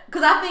 Yeah,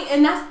 because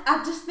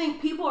I just think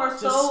people are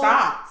so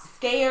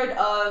scared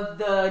of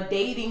the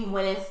dating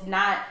when it's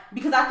not,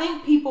 because I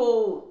think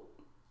people,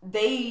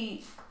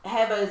 they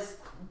have a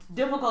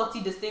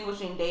difficulty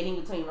distinguishing dating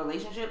between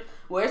relationships,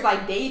 where it's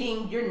like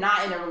dating, you're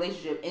not in a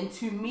relationship, and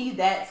to me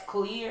that's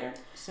clear.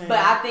 Same. But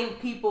I think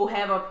people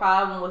have a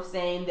problem with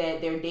saying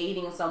that they're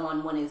dating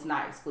someone when it's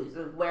not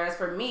exclusive, whereas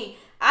for me,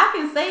 I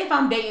can say if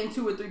I'm dating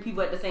 2 or 3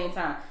 people at the same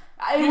time.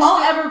 It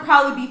won't ever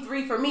probably be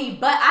 3 for me,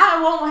 but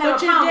I won't have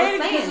a problem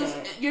with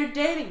saying that. You're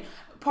dating.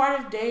 Part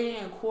of dating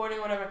and courting,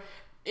 whatever,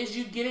 is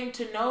you getting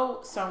to know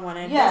someone,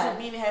 and it doesn't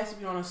mean it has to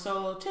be on a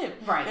solo tip.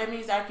 Right. That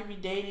means I could be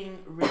dating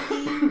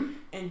Ricky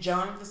and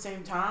John at the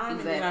same time,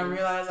 and then I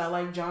realize I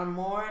like John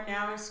more, and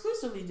now I'm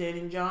exclusively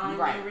dating John, and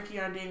me and Ricky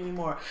aren't dating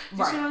anymore. You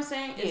see what I'm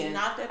saying? It's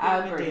not that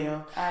big of a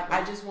deal.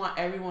 I just want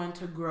everyone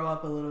to grow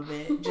up a little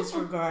bit, just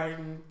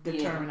regarding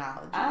the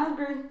terminology. I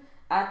agree.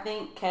 I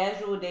think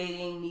casual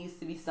dating needs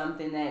to be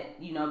something that,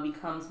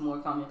 becomes more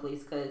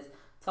commonplace, because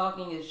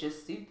talking is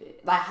just stupid.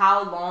 Like,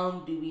 how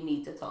long do we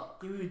need to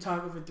talk? You were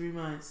talking for 3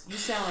 months. You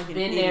sound like an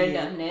Been idiot.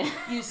 there, done that.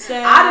 You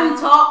sound... I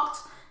done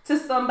talked to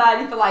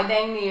somebody for like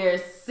dang near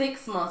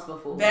 6 months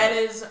before. That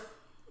is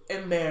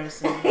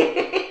embarrassing.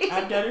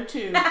 I've done it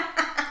too.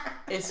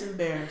 It's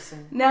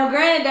embarrassing. Now,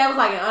 granted, that was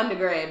like an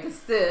undergrad, but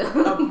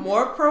still.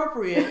 More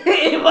appropriate.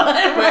 It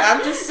was. But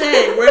I'm just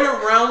saying, we're in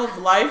a realm of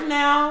life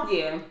now.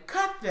 Yeah.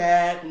 Cut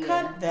that. Yeah.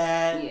 Cut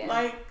that. Yeah.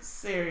 Like,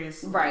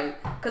 seriously. Right.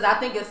 Because I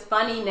think it's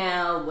funny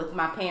now with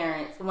my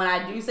parents. When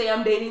I do say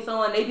I'm dating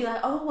someone, they be like,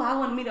 oh, I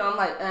want to meet them. I'm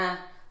like,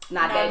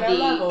 not that deep.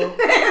 Level.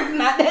 It's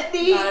not that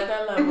deep. Not at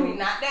that level.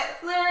 Not that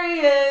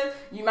serious.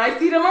 You might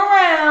see them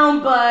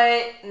around,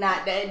 but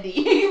not that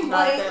deep.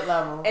 Not at that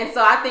level. And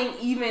so I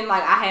think even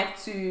like I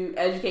have to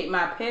educate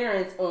my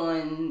parents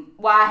on,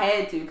 well, I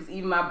had to, because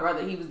even my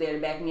brother, he was there to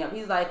back me up.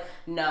 He's like,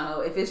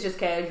 no, if it's just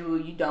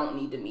casual, you don't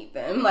need to meet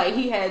them. Like,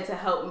 he had to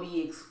help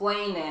me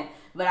explain that.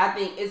 But I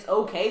think it's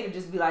okay to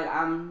just be like,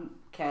 I'm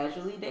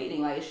casually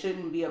dating. Like, it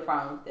shouldn't be a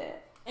problem with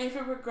that. And if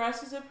it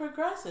progresses, it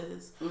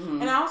progresses.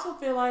 Mm-hmm. And I also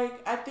feel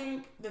like, I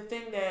think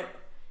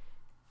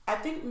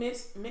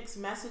mixed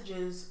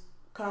messages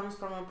comes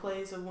from a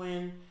place of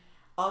when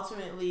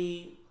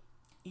ultimately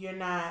you're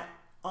not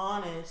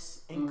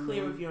honest and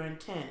clear with your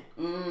intent.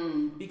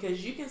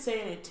 Because you can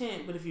say an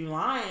intent, but if you're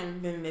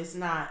lying, then it's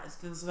not.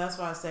 So that's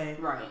why I say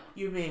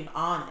you're being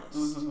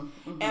honest.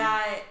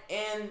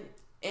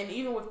 And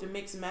even with the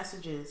mixed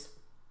messages,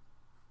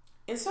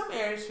 in some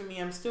areas for me,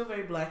 I'm still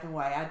very black and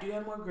white. I do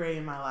have more gray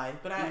in my life,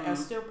 but I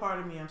still, part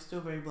of me, I'm still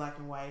very black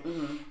and white.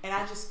 And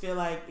I just feel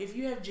like if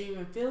you have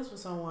genuine feelings for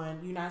someone,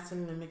 you're not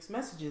sending them mixed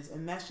messages.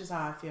 And that's just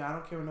how I feel. I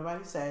don't care what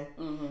nobody say.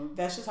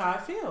 That's just how I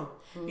feel.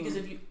 Because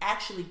if you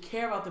actually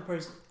care about the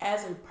person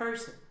as a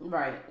person,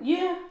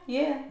 you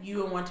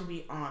would want to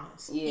be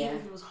honest. Even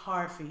if it was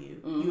hard for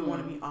you, you would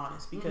want to be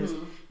honest because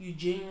you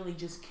genuinely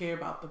just care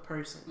about the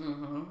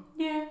person.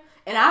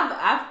 And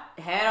I've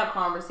had a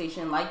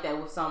conversation like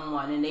that with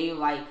someone, and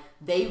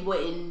they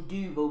wouldn't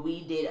do what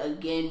we did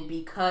again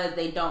because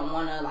they don't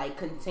want to like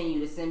continue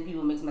to send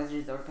people mixed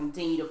messages or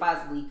continue to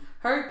possibly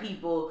hurt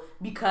people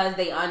because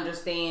they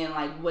understand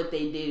like what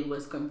they did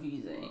was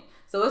confusing.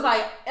 So it's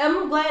like,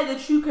 I'm glad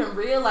that you can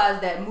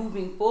realize that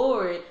moving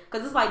forward,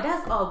 because it's like,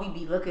 that's all we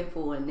be looking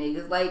for in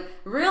niggas. Like,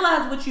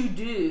 realize what you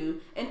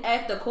do and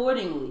act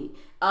accordingly.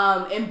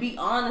 And be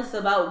honest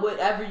about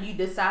whatever you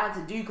decide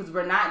to do, because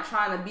we're not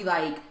trying to be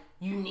like,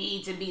 you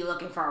need to be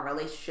looking for a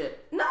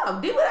relationship. No,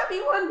 do whatever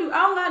you want to do.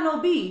 I don't got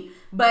no beef.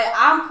 But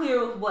I'm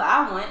clear with what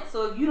I want.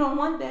 So if you don't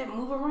want that,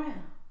 move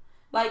around.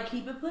 Like,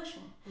 keep it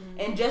pushing.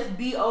 And just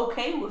be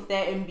okay with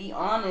that and be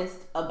honest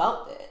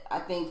about that. I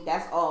think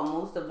that's all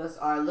most of us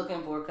are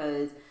looking for,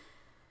 because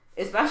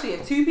especially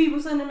if 2 people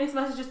sending mixed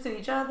messages to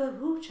each other,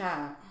 whoo,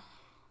 child.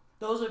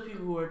 Those are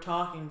people who are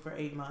talking for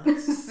 8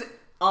 months.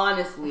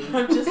 Honestly.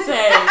 I'm just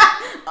saying.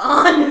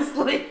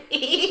 Honestly.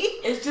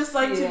 It's just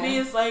like, to me,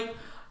 it's like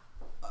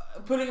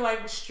putting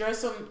like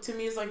stress on, to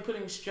me it's like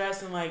putting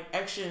stress and like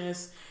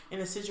extraness in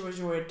a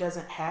situation where it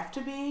doesn't have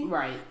to be.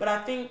 Right. But I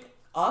think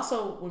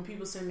also when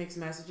people send mixed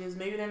messages,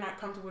 maybe they're not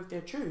comfortable with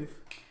their truth.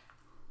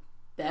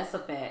 That's a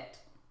fact.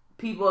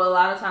 People a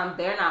lot of times,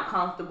 they're not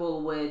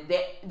comfortable with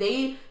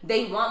they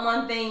want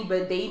one thing,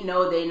 but they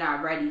know they're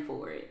not ready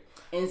for it.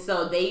 And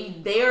so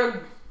they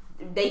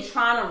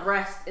trying to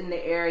rest in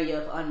the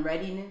area of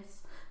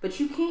unreadiness, but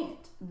you can't.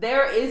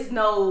 There is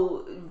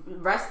no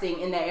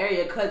resting in that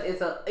area because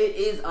it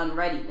is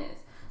unreadiness.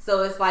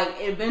 So it's like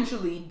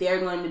eventually they're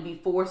going to be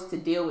forced to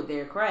deal with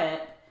their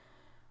crap,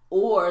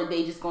 or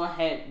they're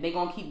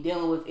gonna keep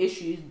dealing with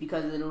issues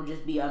because it'll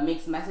just be a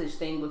mixed message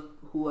thing with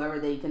whoever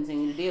they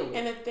continue to deal with.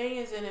 And the thing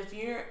is, and if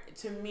you're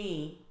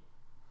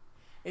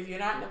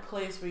not in a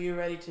place where you're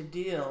ready to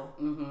deal,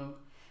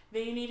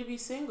 then you need to be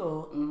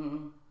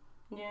single.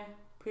 Yeah.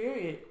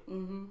 Period.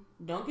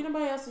 Don't get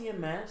anybody else in your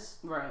mess.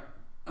 Right.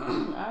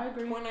 I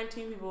agree.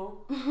 2019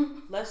 people,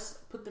 let's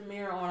put the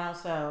mirror on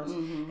ourselves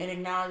and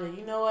acknowledge that,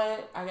 you know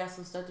what, I got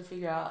some stuff to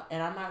figure out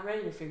and I'm not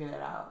ready to figure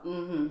that out.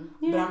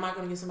 But I'm not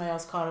going to get somebody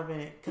else caught up in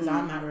it because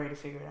I'm not ready to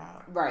figure it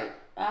out. Right.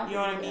 You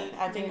know what I mean?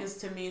 I think this,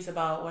 to me, is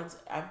about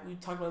we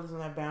talked about this in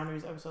that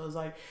boundaries episode. It's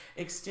like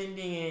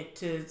extending it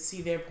to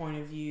see their point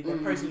of view, the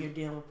person you're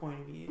dealing with point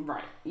of view.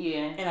 Right.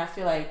 Yeah. And I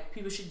feel like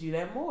people should do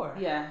that more.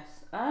 Yes,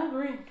 I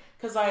agree.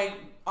 Because like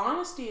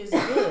honesty is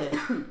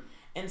good.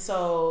 And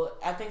so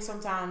I think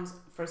sometimes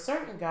for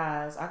certain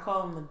guys, I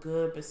call them the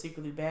good but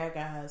secretly bad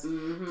guys.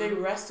 They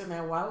rest in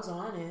that, well, I was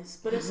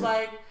honest. But it's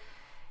like,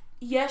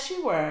 yes,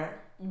 you were.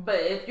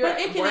 But if your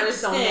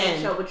words don't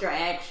match up with your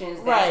actions,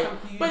 that's right.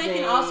 confusing. But it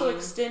can also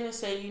extend and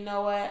say, you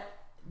know what,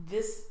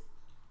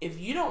 if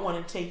you don't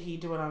want to take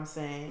heed to what I'm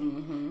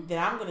saying, then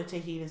I'm going to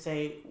take heed and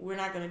say, we're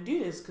not going to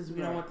do this because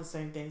we don't want the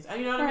same things.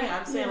 You know what I mean?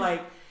 I'm saying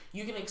like,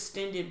 you can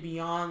extend it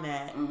beyond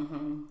that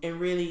and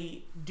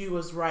really do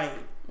what's right.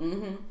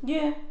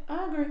 Yeah,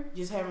 I agree.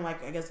 Just having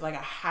like, I guess, like a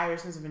higher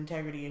sense of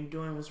integrity and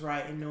doing what's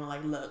right and knowing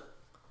like, look,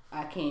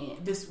 I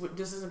can't. This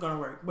isn't gonna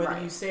work. Whether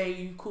you say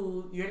you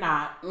cool, you're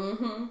not.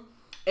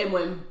 And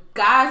when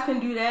guys can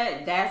do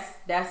that,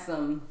 that's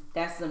some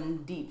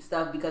deep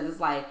stuff, because it's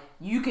like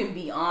you can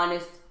be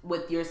honest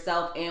with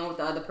yourself and with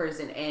the other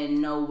person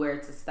and know where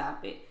to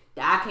stop it.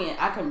 I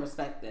can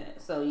respect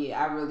that. So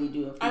yeah, I really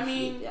do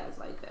appreciate guys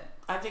like that.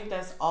 I think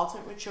that's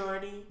ultimate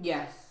maturity.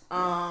 Yes.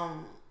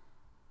 And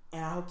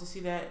I hope to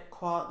see that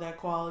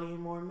quality in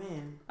more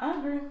men. I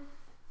agree.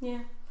 Yeah.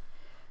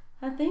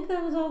 I think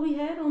that was all we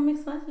had on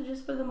mixed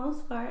messages for the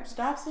most part.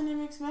 Stop sending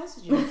mixed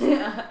messages.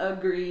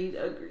 Agreed.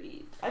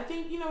 I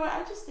think, you know what,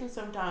 I just think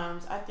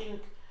sometimes,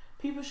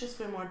 people should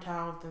spend more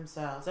time with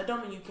themselves. That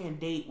don't mean you can't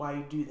date while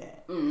you do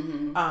that.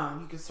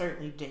 You can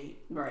certainly date.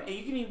 Right. And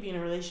you can even be in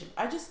a relationship.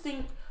 I just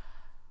think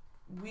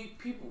we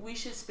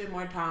should spend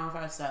more time with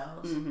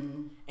ourselves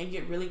and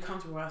get really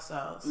comfortable with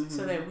ourselves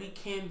so that we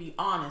can be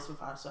honest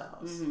with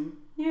ourselves.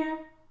 Yeah.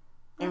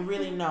 And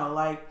really know,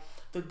 like,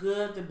 the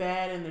good, the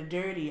bad, and the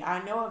dirty,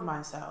 I know of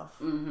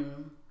myself.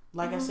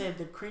 Like I said,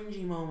 the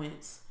cringy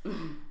moments,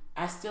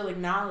 I still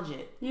acknowledge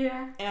it.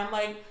 Yeah. And I'm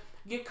like,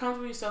 get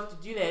comfortable with yourself to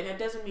do that. And that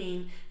doesn't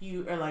mean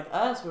you are like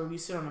us, where we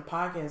sit on a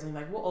podcast and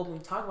like, we'll openly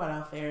talk about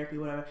our therapy,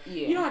 whatever.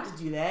 Yeah. You don't have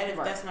to do that if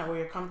that's not where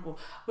you're comfortable.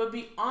 But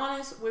be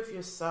honest with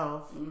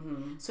yourself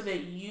so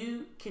that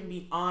you can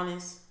be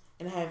honest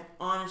and have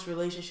honest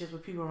relationships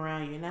with people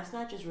around you. And that's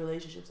not just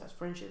relationships, that's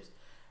friendships,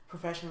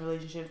 professional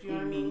relationships. You know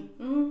what I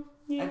mean?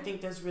 Yeah. I think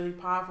that's really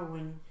powerful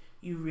when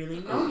you really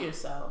know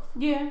yourself.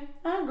 Yeah,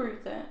 I agree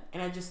with that.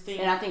 And I just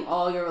think... And I think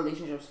all your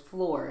relationships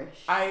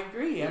flourish. I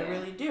agree. Yeah. I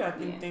really do. I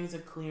think things are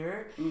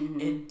clearer.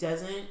 It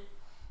doesn't...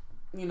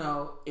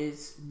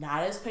 it's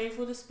not as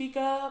painful to speak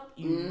up.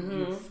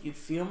 You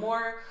feel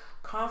more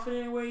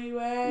confident in where you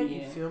at.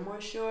 You feel more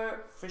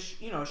sure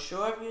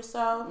of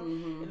yourself.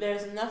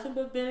 There's nothing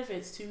but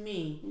benefits to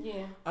me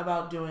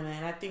about doing that.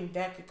 And I think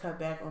that could cut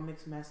back on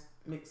mixed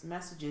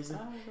messages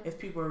if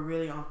people are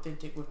really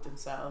authentic with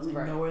themselves and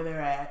know where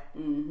they're at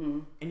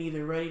and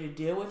either ready to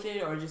deal with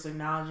it or just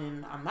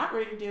acknowledging I'm not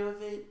ready to deal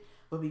with it,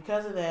 but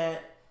because of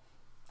that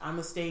I'm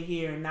gonna stay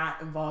here and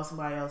not involve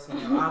somebody else in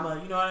it. You know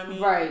what I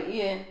mean? Right.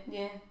 Yeah.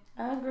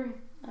 I agree.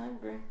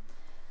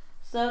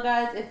 So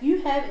guys, if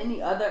you have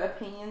any other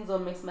opinions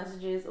on mixed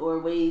messages or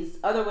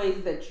other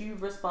ways that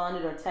you've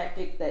responded or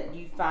tactics that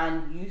you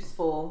find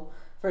useful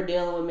for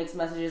dealing with mixed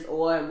messages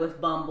or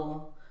with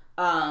Bumble,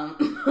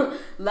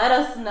 let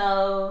us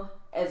know.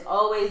 As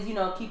always,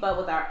 keep up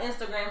with our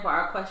Instagram for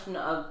our question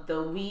of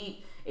the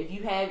week. If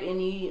you have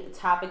any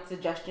topic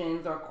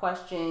suggestions or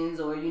questions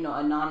or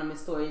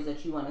anonymous stories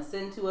that you want to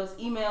send to us,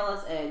 email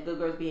us at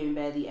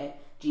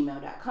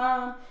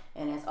goodgirlsbehavingbadly@gmail.com.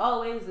 And as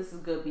always, this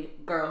is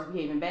Good Girls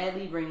Behaving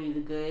Badly, bringing you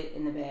the good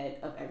and the bad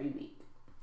of every week.